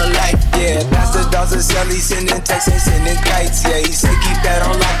 like a light. Yeah, Pastor Dawson Sally sending texts and sending kites. Yeah, he said keep that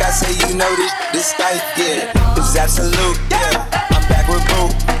on like I say, you know this tight. Yeah, it's absolute. Yeah, I'm back with Boo.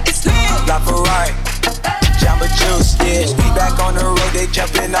 It's LaFerrari. Jamba Juice, yeah. We back on the road, they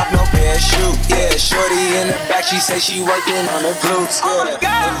jumping off no parachute. Yeah, shorty in the back, she say she working on her glutes.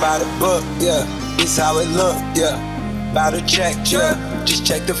 Yeah, and by the book, yeah. It's how it look, yeah. About to check, yeah. Just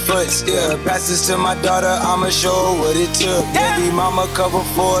check the foots, yeah. Pass this to my daughter, I'ma show her what it took. Baby mama cover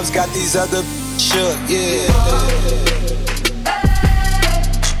Forbes, got these other shook, yeah.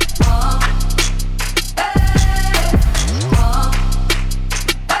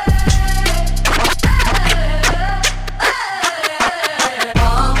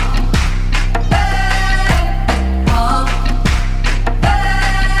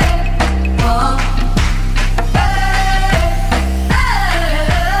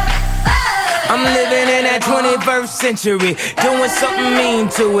 Century, doing something mean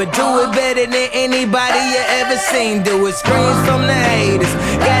to it. Do it better than anybody you ever seen do it. Screams from the haters,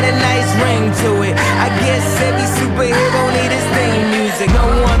 got a nice ring to it. I guess every superhero need his theme music. No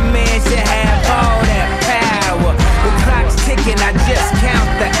one man should have all that power. The clock's ticking, I just count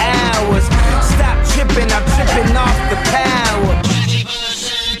the hours. Stop tripping, I'm tripping off the power.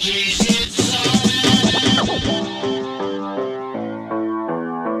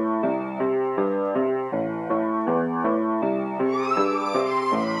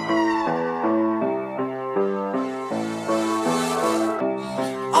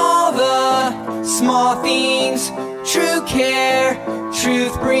 small things, true care,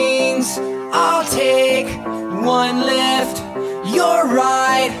 truth brings. I'll take one lift, you're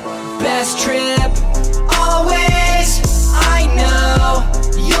right, best trip. Always, I know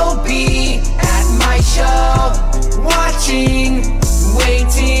you'll be at my show, watching,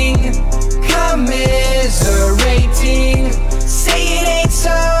 waiting, commiserating. Say it ain't so,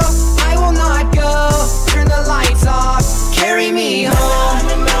 I will not go. Turn the lights off, carry me home.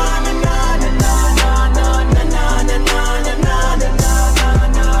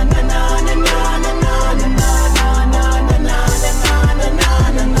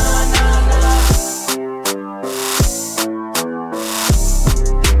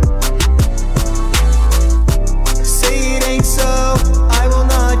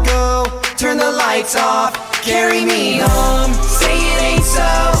 Lights off, carry me home. Say it ain't so,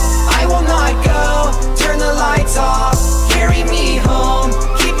 I will not go. Turn the lights off, carry me home.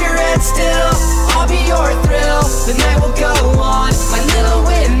 Keep your head still, I'll be your thrill. The night will go on, my little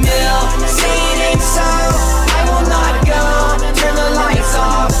windmill. Say it ain't so, I will not go. Turn the lights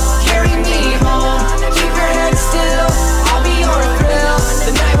off, carry me home. Keep your head still, I'll be your thrill.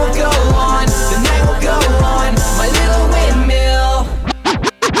 The night will go on, the night will go on, my little windmill.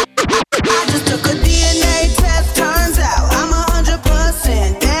 Took a DNA test, turns out I'm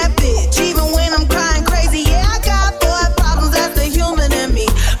 100% that bitch. Even when I'm crying crazy, yeah, I got boy problems, that's the human in me.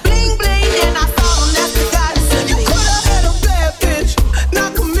 Bling bling, and I saw them, that's the goddess in me. You could've had a bad bitch,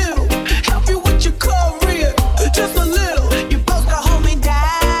 not committal. Help you with your career, just a little. You're supposed to hold me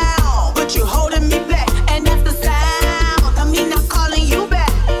down, but you're holding me back, and that's the sound of me not calling you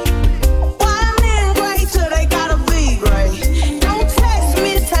back. Why I'm in great till they gotta be great? Don't text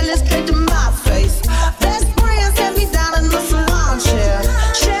me, tell it straight to my face. Best friends have me down in the salon chair.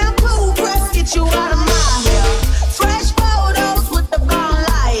 Shampoo press, get you out of my hair. Fresh photos with the bomb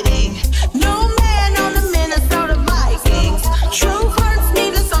lighting. New man on the Minnesota Vikings. True hurts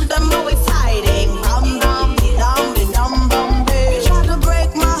needed something more exciting. Dum dum dum dum dum. You tried to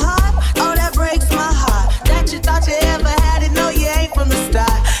break my heart, oh that breaks my heart. That you thought you ever had it, no you ain't from the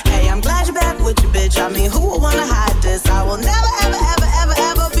start. Hey, I'm glad you're back with your bitch. I mean, who would wanna hide this? I will never ever ever ever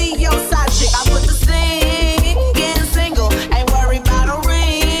ever be your side chick. I put the getting single, ain't worried about a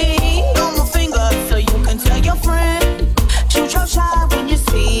ring on my finger, so you can tell your friend, shoot your shot when you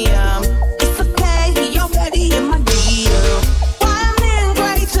see him. It's okay, he already in my DM. Why I'm in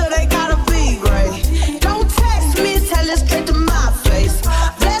great till they gotta be great? Don't text me, tell it straight to my face.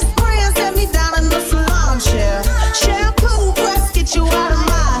 Best friends have me down in the salon chair. Shampoo press, get you out of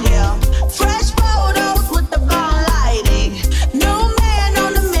my hair. Fresh photos with the bomb lighting. New man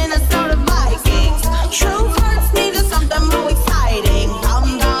on the Minnesota Vikings. True hurts needed something more exciting. Dum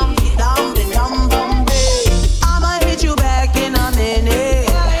dum dum dum dum. I'ma hit you back in a minute.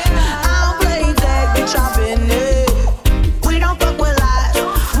 I don't play tag, bitch, I've been it. We don't fuck with lies,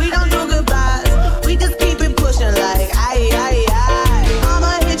 we don't do goodbyes. We just keep it pushing like aye aye aye.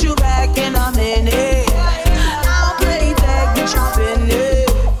 I'ma hit you back in a minute. I don't play tag, bitch, I've been it.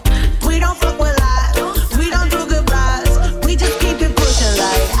 We don't fuck with lies, we don't do goodbyes. We just keep it pushing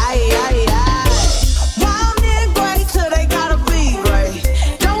like aye aye aye. Why I'm in great till they gotta be great?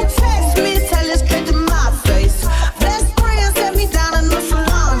 Don't text me, tell it straight to my face. Best friends have me down in the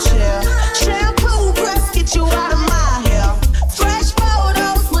salon chair. Shampoo press, get you out of my hair. Fresh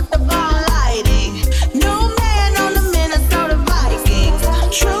photos with the bomb lighting. New man on the Minnesota Vikings.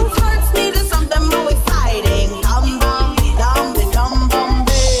 True hurts needed something more exciting. Dum dum dum dum dum.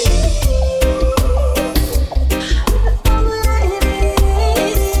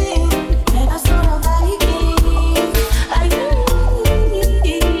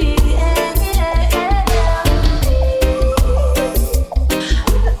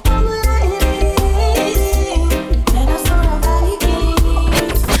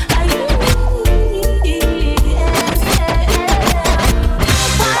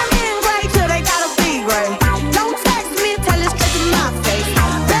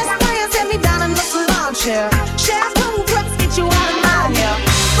 Shampoo press, get you out of my hair.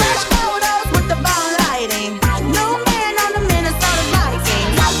 Fresh photos with the bomb lighting. New man on the Minnesota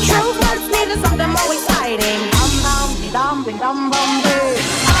Vikings. True hurts needed something more exciting. Dum dum dum dum dum.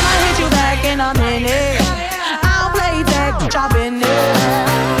 I'ma hit you back in a minute. I don't play tag, bitch, I've been it.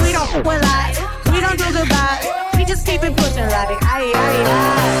 We don't fuck with lies, we don't do goodbyes. We just keep it pushing like aye aye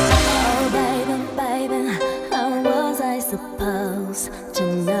aye. Oh baby, baby, how was I supposed to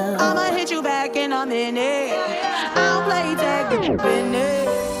know? I'ma hit you back in a minute. I don't play tag, bitch, you've been it.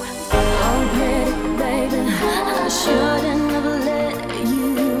 Oh pretty baby, I shouldn't have let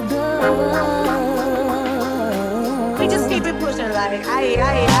you go. We just keep it pushing like aye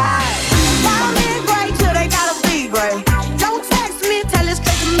aye aye.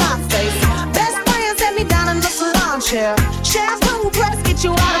 chair. Shampoo press, get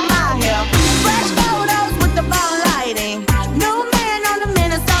you out of my hair. Fresh photos with the bomb lighting. New man on the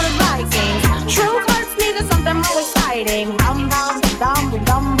Minnesota Vikings. True first needed something more exciting. Dum dum dum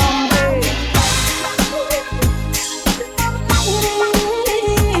dum dum hey.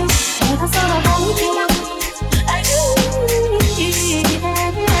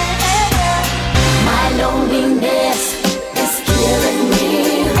 My loneliness is killing me.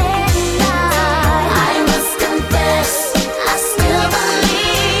 I must confess, I still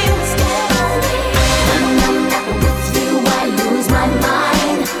believe. When I'm not with you, I lose my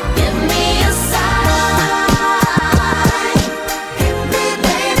mind. Give me a sign. Hit me,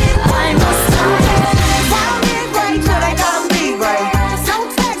 baby. I must try. Tell me great till they gotta be great. Don't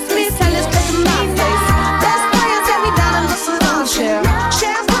text me, tell us straight to my face. Best friend, take me down and listen to the share.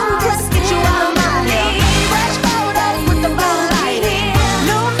 Shampoo press, get you out of my hair. Fresh photos with the blue lighting.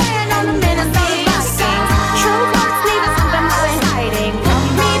 New man on the Minnesota Vikings. True words needed something more than hiding. Love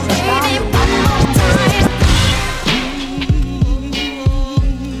me, baby, one more time.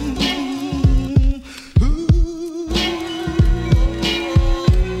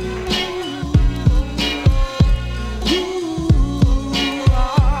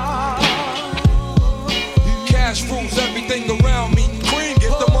 Cash rules everything around me. Cream,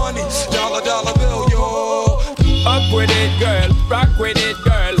 get the money. Dollar, dollar bill, yo. Up with it, girl. Rock with it,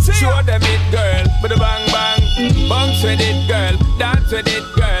 girl. Show them it, girl. With a bang bang. Bounce with it, girl. Dance with it,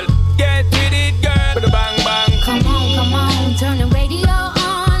 girl. Get with it, girl. With a bang bang. Come on, turn the radio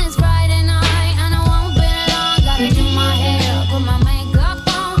on. It's Friday night and I won't be long. Gotta do my hair, put my makeup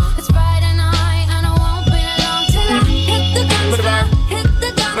on. It's Friday night and I won't be long till I hit the guns down, hit the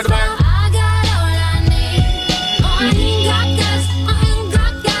guns down. I got all I need. Oh, I ain't got gas,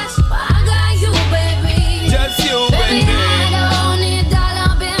 but I got you, baby. Just you, Baby, baby. I don't need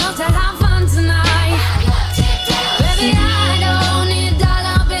dollar bills to have fun tonight. Baby, I don't need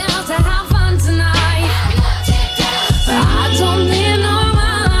dollar bills to have fun tonight. I don't need no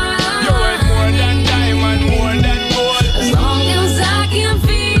money. You worth more than diamond, more than gold. As long as I can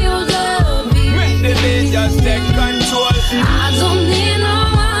feel the beat. Make the beat just take control. I don't need no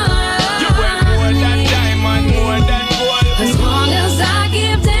money. You worth more than diamond, more than gold. As long as I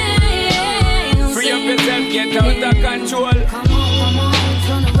keep dancing. Free up yourself, get out of control. Come on,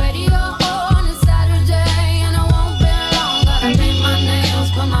 turn the radio on. It's Saturday and I won't be long. Gotta paint my nails,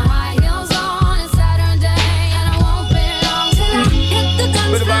 put my high heels on. It's Saturday and I won't be long till I hit the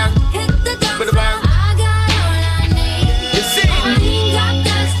guns down, hit the guns down. I got all I need. You see? I ain't got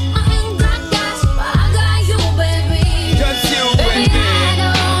gas, but I got you, baby. Just you, Baby, baby. I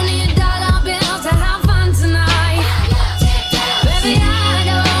don't need dollar bills to have fun tonight. Baby, I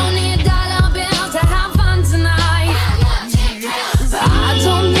don't need dollar bills to have fun tonight. I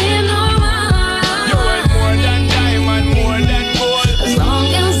don't need no money. You worth more than diamond, more than gold. As long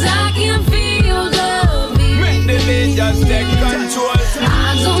as I can feel the beat. Make the beat just take control.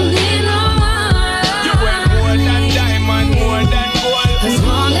 I don't need no money. You worth more than diamond, more than gold. As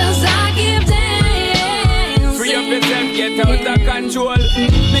long as I keep dancing. Free up yourself, get out of control.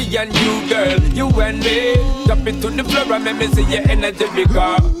 Me and you, girl, you and me. Drop it to the floor and make me see your energy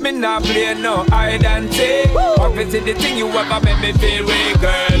because me not play no hide and seek. Obviously the thing you have make me feel way,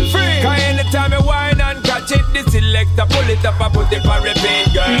 girl. Free. Cause anytime you whine and catch it, the selector pull it up and put it for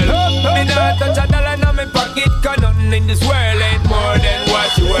repeat, girl. Me not touch a dollar in my pocket, cause nothing in this world ain't more than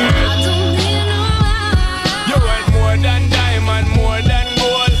what you worth. I don't need no money. You worth more than diamond, more than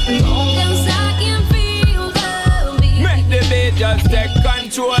gold. As long as I can feel the beat. Make the beat just take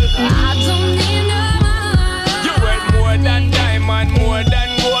control. I don't need no money. You worth more than diamond, more than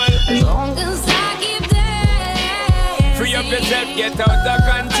gold. As long as I keep dancing. Free up yourself, get out of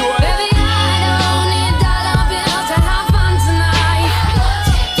control. Baby, I don't need dollar bills to have fun tonight.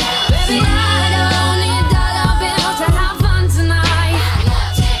 Baby, I don't need dollar bills to have fun tonight.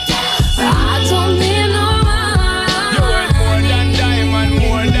 I don't need no money. You worth more than diamond,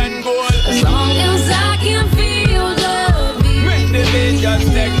 more than gold. As long as I can feel the beat. Make the beat just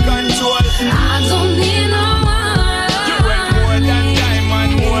take control. I don't need no money. You worth more than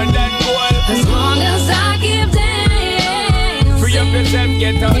diamond, more than gold. As long as I keep dancing. Free up yourself,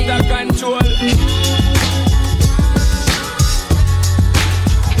 get out of control.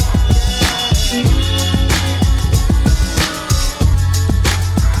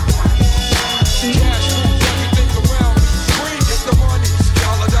 Cash rules everything around me. Green, get the money.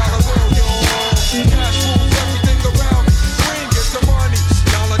 Dollar, dollar bill, yo. Cash rules everything around me. Green, get the money.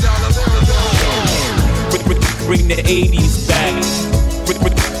 Dollar, dollar bill, yo. Bring the 80s back.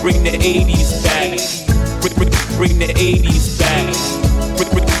 Bring the 80s back. Bring the 80s back.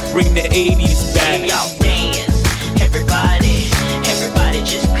 Bring the 80s back. Y'all dance.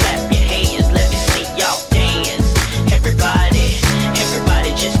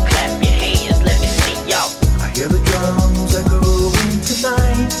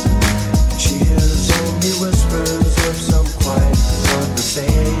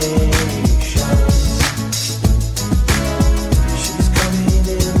 sensation. She's coming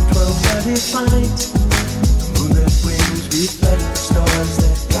in 12:30 flight. The moonlit wings reflect the stars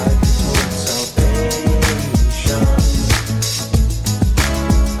that guide me towards salvation.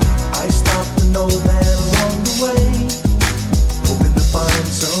 I stopped an old man along the way, hoping to find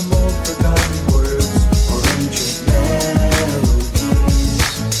some old forgotten words or ancient melodies.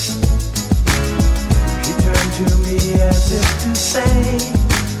 He turned to me as if to say,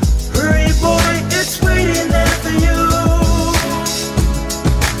 hurry boy, it's waiting there for you.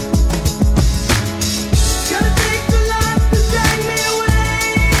 Gonna take the life to drag me away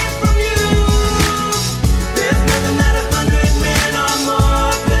from you. There's nothing that 100 men or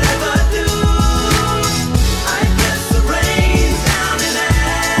more could ever do. I guess the rain's down in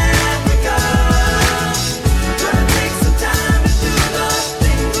Africa. Gonna take some time to do the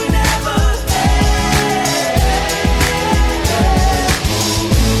things we never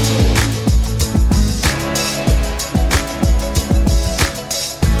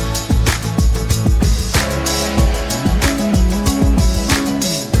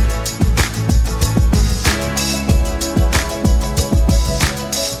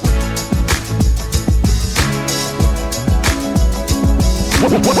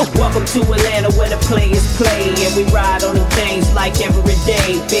Welcome to Atlanta where the players play and we ride on them things like every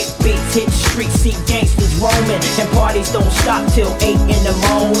day. Big beats hit streets, see gangsters roaming, and parties don't stop till 8 in the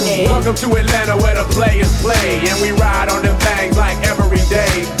morning. Welcome to Atlanta where the players play and we ride on them things like every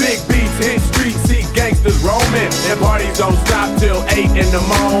day. Big beats hit streets, see gangsters roaming, and parties don't stop till 8 in the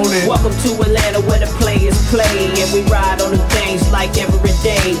morning. Welcome to Atlanta where the players play and we ride on them things like every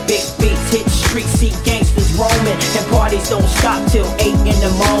day. Big beats hit streets, see gangsters roaming, and parties don't stop till 8 in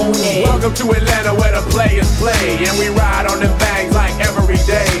the morning. Welcome to Atlanta where the players play and we ride on them things like every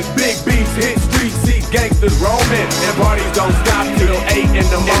day. Big beats hit streets, see gangsters roaming, and parties don't stop till 8 in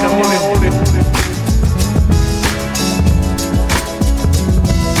the morning.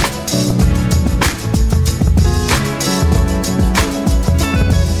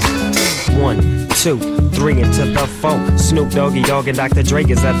 One, two, three into the four. Snoop Doggy Dogg and Dr. Dre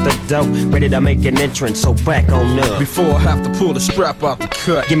is at the door, ready to make an entrance, so back on up. Before I have to pull the strap out the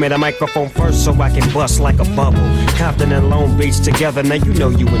cut, give me the microphone first so I can bust like a bubble. Compton and Long Beach together, now you know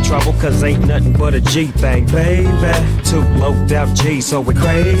you in trouble, cause ain't nothing but a G thing, baby. Two loped out G, so we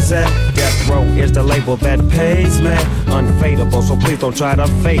crazy. Death Row is the label that pays me. Unfadable, so please don't try to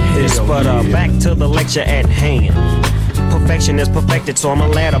fake this. But back to the lecture at hand. Perfection is perfected, so I'ma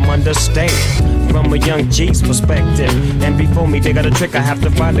let them understand from a young G's perspective. And before me dig out a trick, I have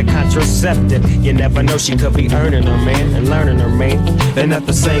to find a contraceptive. You never know, she could be earning her man and learning her man, and at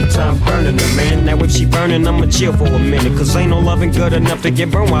the same time burning her man. Now if she burning, I'ma chill for a minute, cause ain't no loving good enough to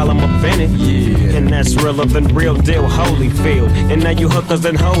get burned while I'm offended. Yeah. And that's realer than real deal, Holyfield. And now you hookers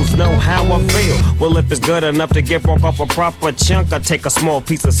and hoes know how I feel. Well, if it's good enough to get broke off a proper chunk, I take a small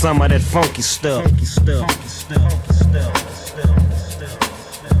piece of some of that funky stuff.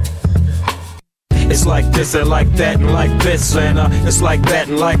 It's like this and like that and like this and it's like that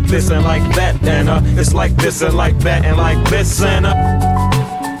and like this and like that and it's like this and like that and like this and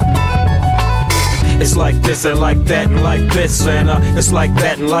it's like this and like that and like this and it's like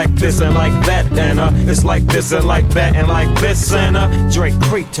that and like this and like that and it's like this and like that and like this and Drake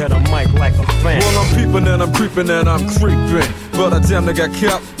creep to the mic like a fan. Well, I'm peeping and I'm creeping and I'm creeping, but I damn near got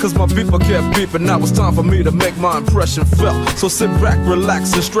kept, cause my beeper kept beeping. Now it's time for me to make my impression felt. So sit back,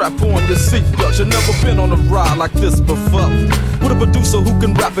 relax, and strap on your seatbelt. You've never been on a ride like this before, with a producer who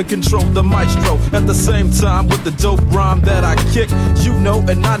can rap and control the maestro. At the same time, with the dope rhyme that I kick, you know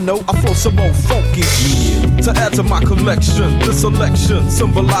and I know I flow some old funky shit to add to my collection. This selection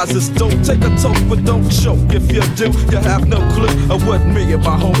symbolizes don't take a toke, but don't choke. If you do, you have no clue of what me and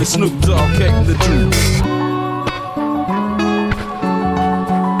my homie Snoop Dogg came to do.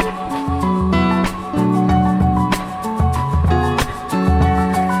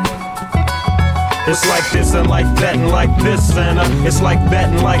 It's like this and like that and like this and it's like that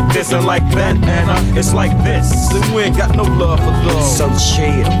and like this and like that and it's like this. And we ain't got no love for love. So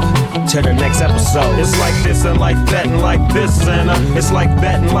chill to the next episode. It's like this and like that and like this and it's like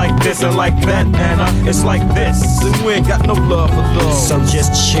that and like this and like that and it's like this. And we ain't got no love for love. So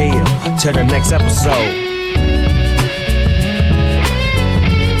just chill to the next episode.